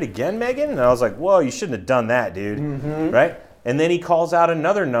 did you win it again, Megan?" And I was like, "Whoa, you shouldn't have done that, dude." Right? And then he calls out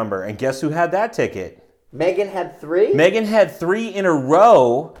another number, and guess who had that ticket? Megan had 3? Megan had 3 in a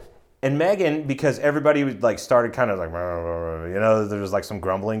row, and Megan, because everybody was like started kind of like, you know, there was like some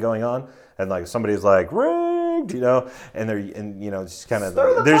grumbling going on, and like somebody was like, rigged, you know, and you know, just kind of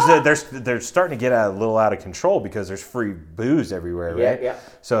they're starting to get a little out of control because there's free booze everywhere, right? Yeah.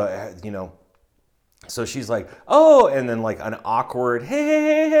 So you know. So she's like, oh, and then like an awkward,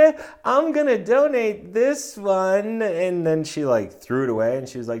 hey, I'm going to donate this one. And then she like threw it away and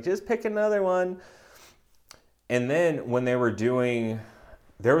she was like, just pick another one. And then when they were doing,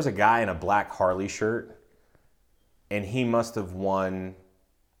 there was a guy in a black Harley shirt and he must have won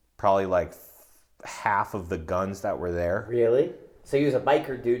probably like half of the guns that were there. Really? So he was a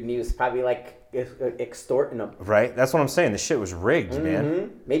biker dude, and he was probably like extorting them. Right? That's what I'm saying. The shit was rigged,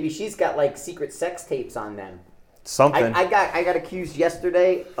 man. Maybe she's got like secret sex tapes on them. Something. I got accused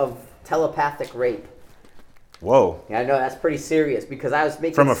yesterday of telepathic rape. Whoa. Yeah, I know that's pretty serious because I was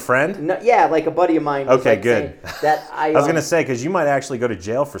making from a friend. No, yeah, like a buddy of mine. Was okay, like good. That I was gonna say because you might actually go to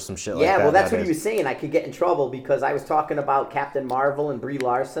jail for some shit like that. Yeah, well, that's what he was saying. I could get in trouble because I was talking about Captain Marvel and Brie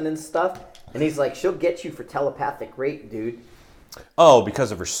Larson and stuff, and he's like, "She'll get you for telepathic rape, dude." Oh,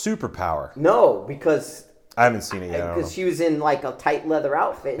 because of her superpower. No, because I haven't seen it yet. Because she was in like a tight leather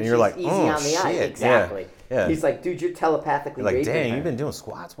outfit, and you're she's like, easy on the eye. Exactly. Yeah. He's like, dude, you're telepathically like, raping dang, her. you've been doing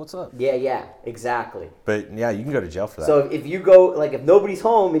squats. What's up? Yeah, exactly. But yeah, you can go to jail for that. So if you go, like, if nobody's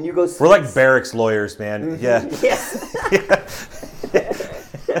home and you go, we're like barracks lawyers, man. Mm-hmm. Yeah. Yes.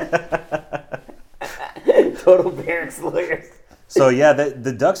 Total barracks lawyers. So yeah,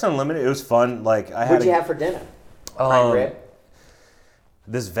 the Ducks Unlimited, it was fun. Like What'd you have for dinner? Prime rib.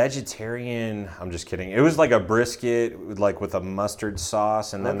 This vegetarian, I'm just kidding. It was like a brisket, with a mustard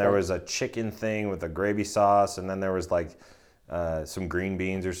sauce, and then there was a chicken thing with a gravy sauce, and then there was like some green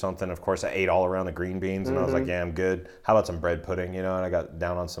beans or something. Of course, I ate all around the green beans, and I was like, yeah, I'm good. How about some bread pudding, and I got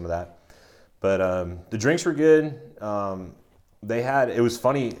down on some of that. But the drinks were good. It was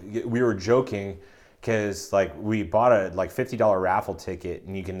funny, we were joking, because like we bought a $50 raffle ticket,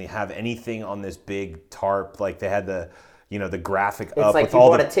 and you can have anything on this big tarp. Like they had the graphic it's up like with you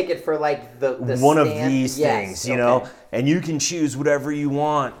all bought a ticket for like the one stand. of these things, and you can choose whatever you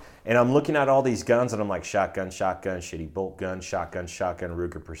want. And I'm looking at all these guns, and I'm like, shotgun, shitty bolt gun, shotgun,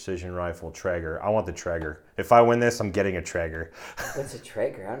 Ruger precision rifle, Traeger. I want the Traeger. If I win this, I'm getting a Traeger. What's a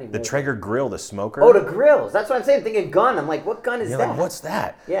Traeger? I don't even know. The Traeger grill, the smoker. Oh, the grills. That's what I'm saying. I'm thinking gun. I'm like, what gun is that? Like, what's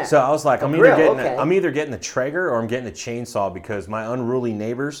that? Yeah. So I was like, I'm grill, either getting the Traeger or I'm getting the chainsaw because my unruly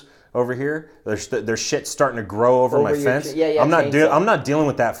neighbors over here, their shit's starting to grow over my fence. I'm not dealing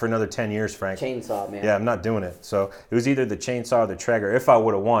with that for another 10 years, Frank. Chainsaw, man. Yeah, I'm not doing it. So it was either the chainsaw or the Traeger. If I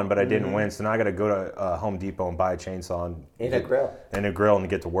would have won, but I didn't win, so now I got to go to Home Depot and buy a chainsaw and a grill and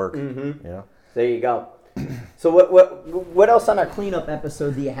get to work. There you go. So what else on our cleanup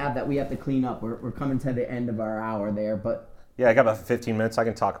episode do you have that we have to clean up? We're coming to the end of our hour there, but yeah, I got about 15 minutes. I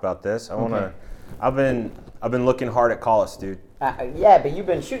can talk about this. I've been looking hard at Collis, dude. Yeah, but you've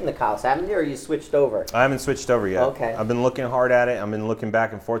been shooting the Collis, haven't you, or you switched over? I haven't switched over yet. Okay. I've been looking hard at it. I've been looking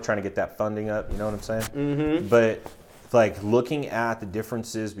back and forth trying to get that funding up. You know what I'm saying? Mm-hmm. But like looking at the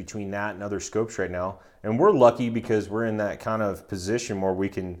differences between that and other scopes right now, and we're lucky because we're in that kind of position where we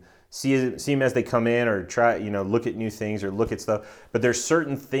can see them as they come in or try, look at new things or look at stuff. But there's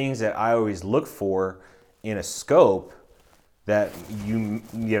certain things that I always look for in a scope that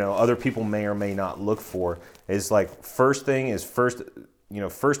other people may or may not look for. Is like first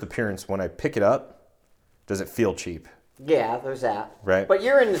appearance when I pick it up, does it feel cheap? Yeah, there's that. Right. But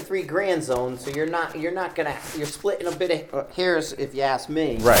you're in the $3,000 zone, so you're splitting a bit of hairs if you ask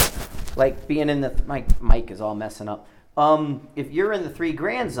me. Right. Like being in the my mic is all messing up. If you're in the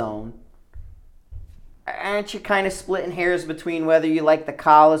 $3,000 zone, aren't you kind of splitting hairs between whether you like the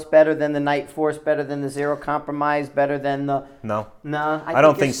Collis better than the Night Force, better than the Zero Compromise, better than the... No. I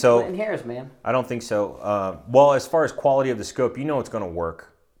don't think so. Splitting hairs, man. I don't think so. Well, as far as quality of the scope, it's going to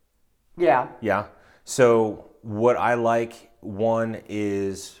work. Yeah. Yeah. So what I like, one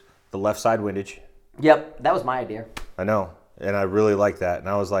is the left side windage. Yep, that was my idea. I know, and I really like that. And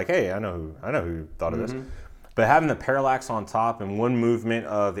I was like, hey, I know who thought of this. But having the parallax on top and one movement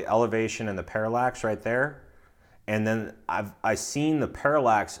of the elevation and the parallax right there, and then I've seen the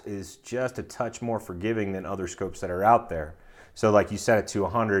parallax is just a touch more forgiving than other scopes that are out there. So like you set it to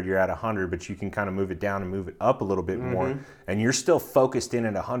 100, you're at 100, but you can kind of move it down and move it up a little bit more, and you're still focused in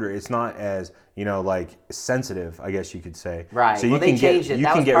at 100. It's not as like sensitive, I guess you could say. Right. So you can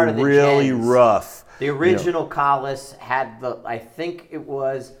get really rough. The original Collis had I think it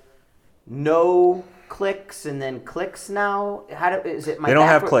was no clicks and then clicks now. Is it my? They don't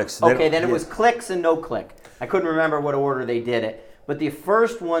have clicks. Okay, then it was clicks and no click. I couldn't remember what order they did it, but the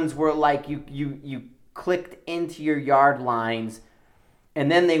first ones were like you clicked into your yard lines, and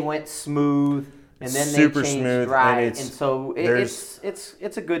then they went smooth, and then super they changed smooth, right, and so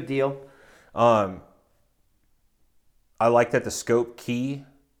it's a good deal. I like that the scope key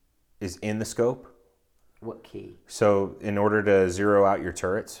is in the scope. What key? So in order to zero out your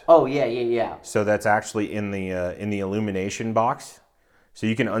turrets. Oh yeah. So that's actually in the illumination box. So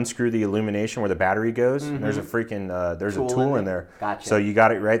you can unscrew the illumination where the battery goes. And there's a freaking there's a tool in there. Gotcha. So you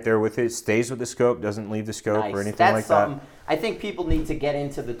got it right there with it. Stays with the scope, doesn't leave the scope or anything That's like something. that. I think people need to get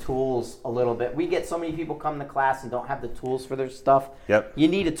into the tools a little bit. We get so many people come to class and don't have the tools for their stuff. Yep. You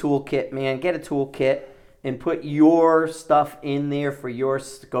need a tool kit, man. Get a tool kit. and put your stuff in there for your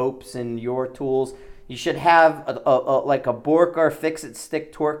scopes and your tools. You should have like a Borka fix-it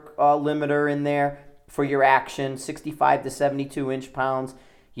stick torque limiter in there for your action, 65 to 72 inch-pounds.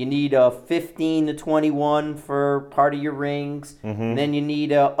 You need a 15 to 21 for part of your rings. And then you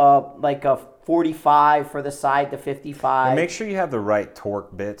need a 45 for the side to 55. And make sure you have the right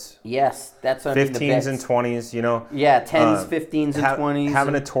torque bits. Yes, that's what I mean, the 15s bits. and 20s, you know. Yeah, 10s, 15s, and 20s.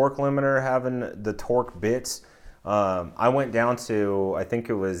 Having a torque limiter, having the torque bits. I went down to, I think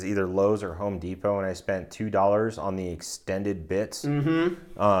it was either Lowe's or Home Depot, and I spent $2 on the extended bits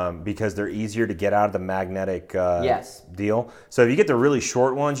because they're easier to get out of the magnetic deal. So if you get the really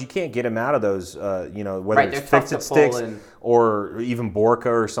short ones, you can't get them out of those, whether it's fix-it sticks or even Borka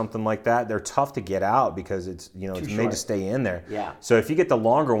or something like that. They're tough to get out because it's made to stay in there. Yeah. So if you get the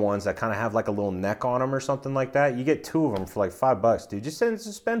longer ones that kind of have like a little neck on them or something like that, you get 2 of them for like $5, dude. Just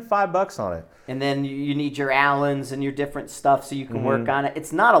spend $5 on it. And then you need your Allens and your different stuff so you can work on it.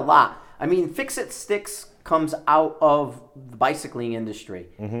 It's not a lot. I mean, fix-it sticks comes out of the bicycling industry.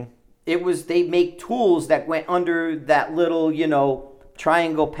 They make tools that went under that little,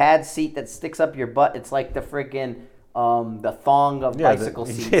 triangle pad seat that sticks up your butt. It's like the friggin' the thong of bicycle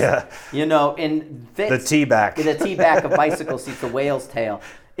seats. Yeah. And the T-back. The T-back of bicycle seats, the whale's tail.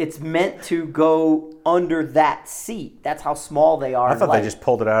 It's meant to go under that seat. That's how small they are. I thought they just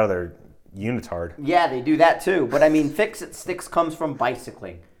pulled it out of their unitard. Yeah, they do that too. But I mean, fix-it sticks comes from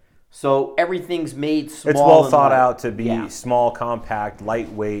bicycling. So everything's made small. It's well thought out to be small, compact,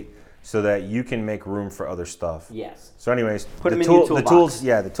 lightweight, so that you can make room for other stuff. Yes. So anyways, Put them in your toolbox.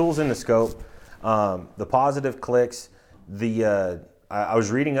 the tools in the scope, the positive clicks, I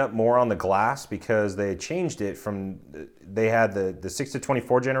was reading up more on the glass because they had changed it from, they had the 6 to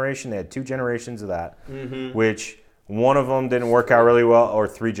 24 generation, they had 2 generations of that, which one of them didn't work out really well, or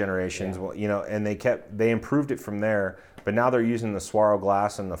 3 generations, and they improved it from there, but now they're using the Swaro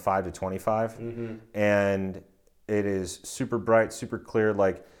glass in the 5 to 25, and it is super bright, super clear,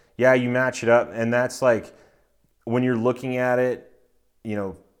 like, yeah, you match it up, and that's like, when you're looking at it,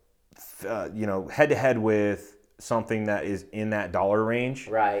 head to head with something that is in that dollar range.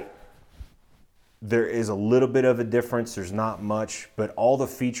 Right. There is a little bit of a difference. There's not much, but all the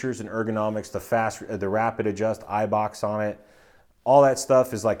features and ergonomics, the rapid adjust eye box on it, all that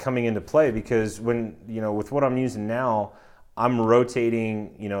stuff is like coming into play because when, with what I'm using now, I'm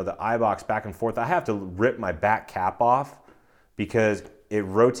rotating, the eye box back and forth. I have to rip my back cap off because it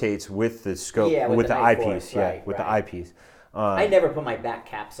rotates with the scope, with the eyepiece. The eyepiece. I never put my back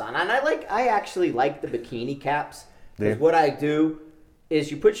caps on, and I actually like the bikini caps because what I do is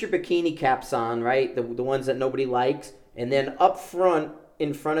you put your bikini caps on, right, the ones that nobody likes, and then up front,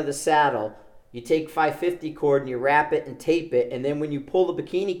 in front of the saddle, you take 550 cord and you wrap it and tape it, and then when you pull the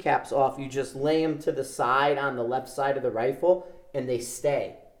bikini caps off, you just lay them to the side on the left side of the rifle, and they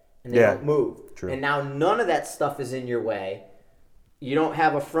stay, and they don't move. True. And now none of that stuff is in your way. You don't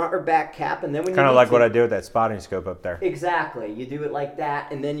have a front or back cap, and then when kind of like what I do with that spotting scope up there. Exactly. You do it like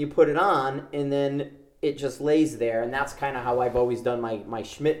that, and then you put it on, and then it just lays there, and that's kind of how I've always done my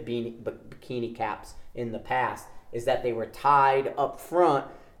Schmidt bikini caps in the past, is that they were tied up front,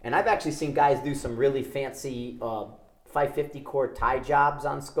 and I've actually seen guys do some really fancy 550 cord tie jobs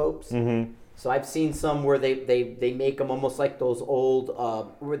on scopes. So I've seen some where they make them almost like those old,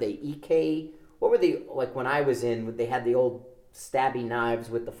 what were they, EK? What were they, like when I was in, they had the old stabby knives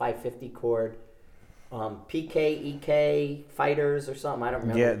with the 550 cord, PK, EK fighters or something. I don't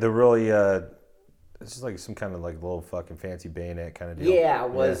remember. Yeah, the really, it's just like some kind of like little fucking fancy bayonet kind of deal. Yeah,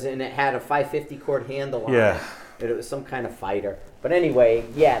 it was, and it had a 550 cord handle on it. It was some kind of fighter. But anyway,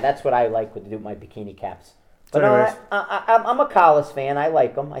 that's what I like to do with my bikini caps. But I'm a Collis fan. I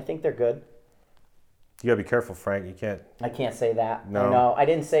like them. I think they're good. You gotta be careful, Frank. You can't. I can't say that. No. No, I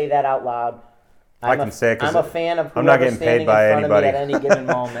didn't say that out loud. I can say it because I'm a fan of I'm not whoever's getting paid standing by in front anybody of me at any given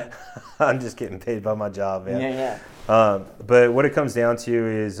moment. I'm just getting paid by my job, man. Yeah. But what it comes down to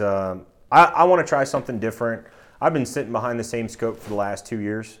is I want to try something different. I've been sitting behind the same scope for the last 2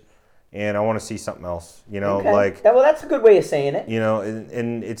 years, and I want to see something else. Well, that's a good way of saying it.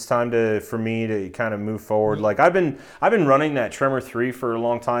 And it's time for me to kind of move forward. Like I've been running that Tremor 3 for a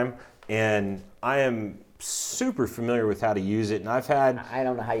long time, and I am super familiar with how to use it, and I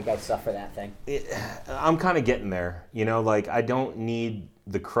don't know how you guys suffer that thing. I'm kind of getting there, like I don't need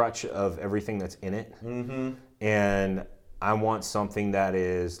the crutch of everything that's in it, and I want something that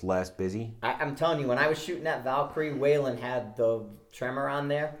is less busy. I'm telling you, when I was shooting that Valkyrie, Waylon had the Tremor on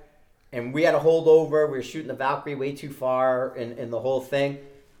there, and we had a holdover. We were shooting the Valkyrie way too far in the whole thing.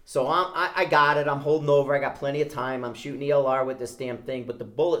 So I got it. I'm holding over. I got plenty of time. I'm shooting ELR with this damn thing, but the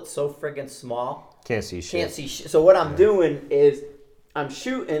bullet's so friggin' small. Can't see shit. So what I'm doing is I'm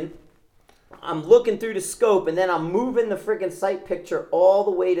shooting. I'm looking through the scope, and then I'm moving the friggin' sight picture all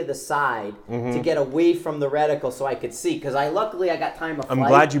the way to the side to get away from the reticle so I could see. Because luckily I got time of flight. I'm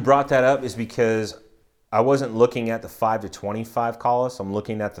glad you brought that up, is because I wasn't looking at the 5 to 25 Collis. I'm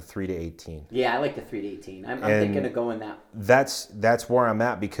looking at the 3 to 18. Yeah, I like the 3 to 18. I'm thinking of going that. That's where I'm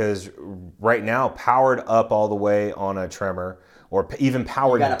at, because right now, powered up all the way on a tremor, or even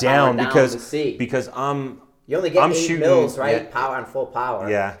powered down because I'm. You only get 8 shooting, mils, right? Yeah, power on full power.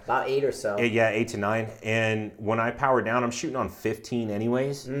 Yeah. About 8 or so. 8 to 9. And when I power down, I'm shooting on 15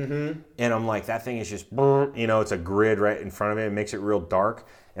 anyways. Mm-hmm. And I'm like, that thing is just, it's a grid right in front of it. It makes it real dark.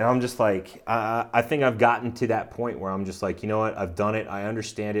 And I'm just like, I think I've gotten to that point where I'm just like, you know what? I've done it. I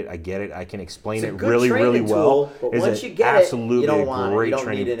understand it. I get it. I can explain it really, really well. But once you get it, you don't want it. You don't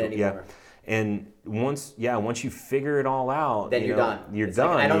need it anymore. Yeah. And once you figure it all out, then you're done. You're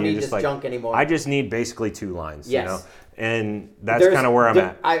done. Like, I don't need this junk anymore. I just need basically 2 lines. Yes. And that's kind of where I'm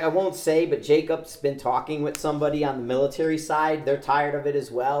at. I won't say, but Jacob's been talking with somebody on the military side. They're tired of it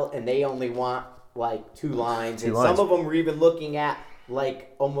as well, and they only want like 2 lines. Some of them were even looking at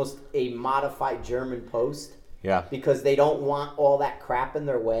like almost a modified German post. Yeah. Because they don't want all that crap in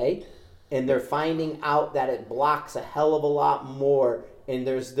their way, and they're finding out that it blocks a hell of a lot more. And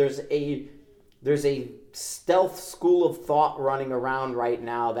there's a stealth school of thought running around right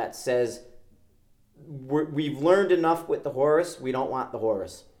now that says we've learned enough with the Horus. We don't want the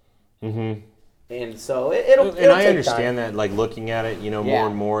Horus. Mm-hmm. And so it'll and I take understand time. that, like looking at it, more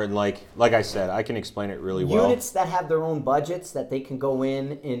and more, and like I said, I can explain it really well. Units that have their own budgets that they can go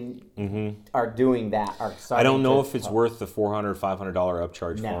in and are doing that. I don't know if it's worth the $400, $500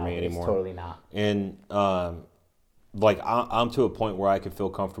 upcharge for me anymore. No, it's totally not. And I'm to a point where I could feel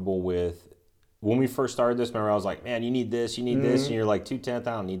comfortable with. When we first started this, remember I was like, man, you need this, this, and you're like 2/10, I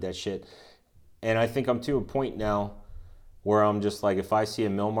don't need that shit. And I think I'm to a point now where I'm just like, if I see a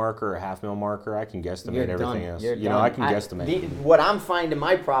mil marker or a half mil marker, I can guesstimate everything else. I can guesstimate. What I'm finding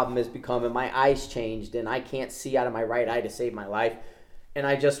my problem is becoming my eyes changed, and I can't see out of my right eye to save my life. And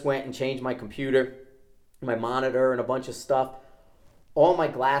I just went and changed my computer, my monitor, and a bunch of stuff. All my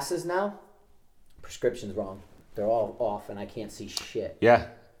glasses now, prescription's wrong. They're all off, and I can't see shit. Yeah.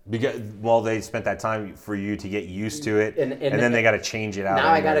 Because they spent that time for you to get used to it, and then they got to change it out. Now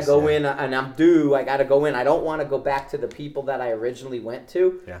I got to go in, and I'm due. I got to go in. I don't want to go back to the people that I originally went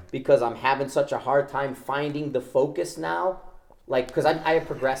to, because I'm having such a hard time finding the focus now. Like, because I have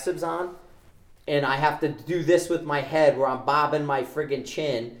progressives on, and I have to do this with my head where I'm bobbing my friggin'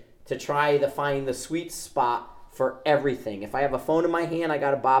 chin to try to find the sweet spot for everything. If I have a phone in my hand, I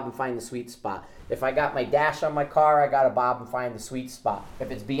got to bob and find the sweet spot. If I got my dash on my car, I got to bob and find the sweet spot. If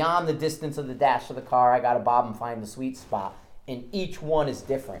it's beyond the distance of the dash of the car, I got to bob and find the sweet spot. And each one is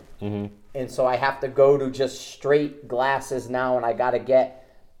different. Mm-hmm. And so I have to go to just straight glasses now, and I got to get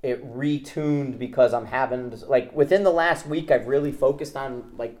it retuned because I'm having, like, within the last week, I've really focused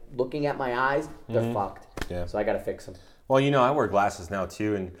on, like, looking at my eyes. They're fucked. Yeah. So I got to fix them. Well, I wear glasses now,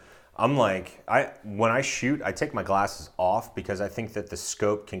 too, and I'm like, when I shoot, I take my glasses off because I think that the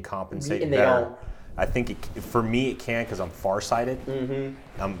scope can compensate better. I think for me it can, because I'm farsighted. Mm-hmm.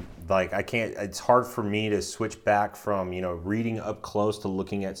 I'm like, I can't. It's hard for me to switch back from reading up close to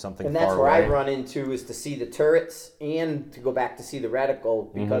looking at something. And that's where I run into, is to see the turrets and to go back to see the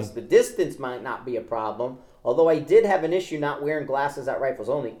reticle, because the distance might not be a problem. Although I did have an issue not wearing glasses at rifles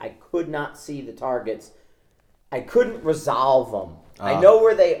only. I could not see the targets. I couldn't resolve them. I know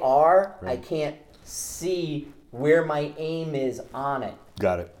where they are. Right. I can't see where my aim is on it.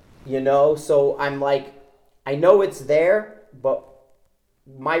 Got it. So I'm like, I know it's there, but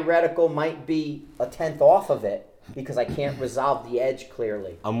my reticle might be a 10th off of it because I can't resolve the edge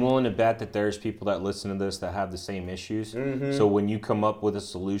clearly. I'm willing to bet that there's people that listen to this that have the same issues. Mm-hmm. So when you come up with a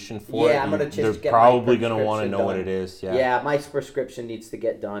solution for it, they're probably going to want to know what it is. Yeah, my prescription needs to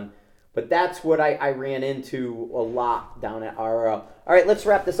get done. But that's what I ran into a lot down at RRO. All right, let's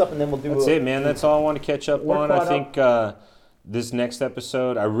wrap this up, and then we'll do. That's it, man. That's all I want to catch up on. I think this next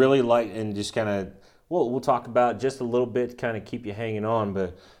episode, I really like, and just kind of, we'll talk about just a little bit, kind of keep you hanging on.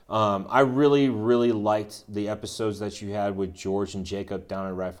 But I really, really liked the episodes that you had with George and Jacob down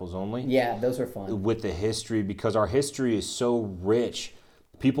at Rifles Only. Yeah, those were fun. With the history, because our history is so rich.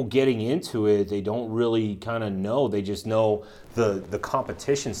 People getting into it, they don't really kind of know. They just know the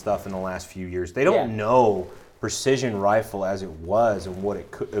competition stuff in the last few years. They don't know precision rifle as it was and what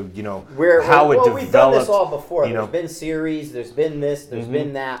it could, how it developed. We've done this all before. There's been series, there's been this, there's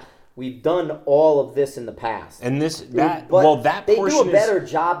been that. We've done all of this in the past. And that they portion do a better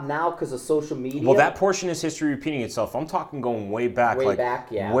job now because of social media. Well, that portion is history repeating itself. I'm talking going way back, way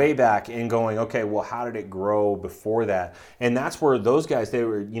back, and going, okay, well, how did it grow before that? And that's where those guys, they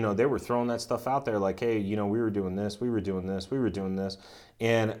were throwing that stuff out there, like, hey, we were doing this,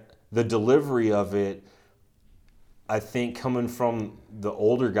 and the delivery of it, I think, coming from the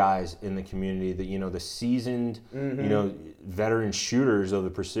older guys in the community, the seasoned, veteran shooters of the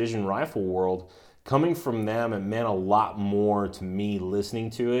precision rifle world, coming from them, it meant a lot more to me listening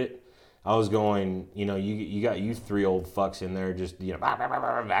to it. I was going, you got you three old fucks in there just,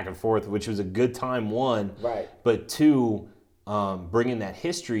 back and forth, which was a good time, one. Right. But two, bringing that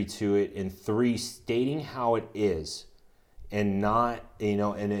history to it, and three, stating how it is, and not,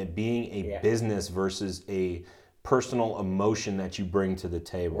 and it being a business versus a personal emotion that you bring to the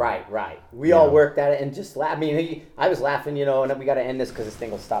table. Right. We all worked at it and just laugh. I mean, I was laughing, and we got to end this because this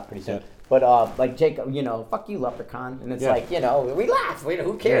thing will stop pretty soon. Yeah. But like Jacob, fuck you, Leprechaun, and it's like, we laugh.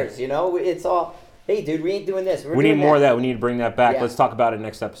 Who cares? It's all. Hey, dude, we ain't doing this. We need more of that. We need to bring that back. Yeah. Let's talk about it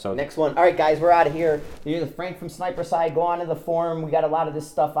next episode. Next one. All right, guys, we're out of here. Frank from Sniper Side. Go on to the forum. We got a lot of this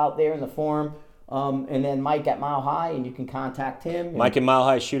stuff out there in the forum. And then Mike at Mile High, and you can contact him. Mike at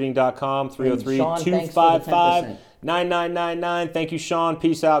milehighshooting.com, 303-255-9999. Thank you, Sean.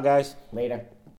 Peace out, guys. Later.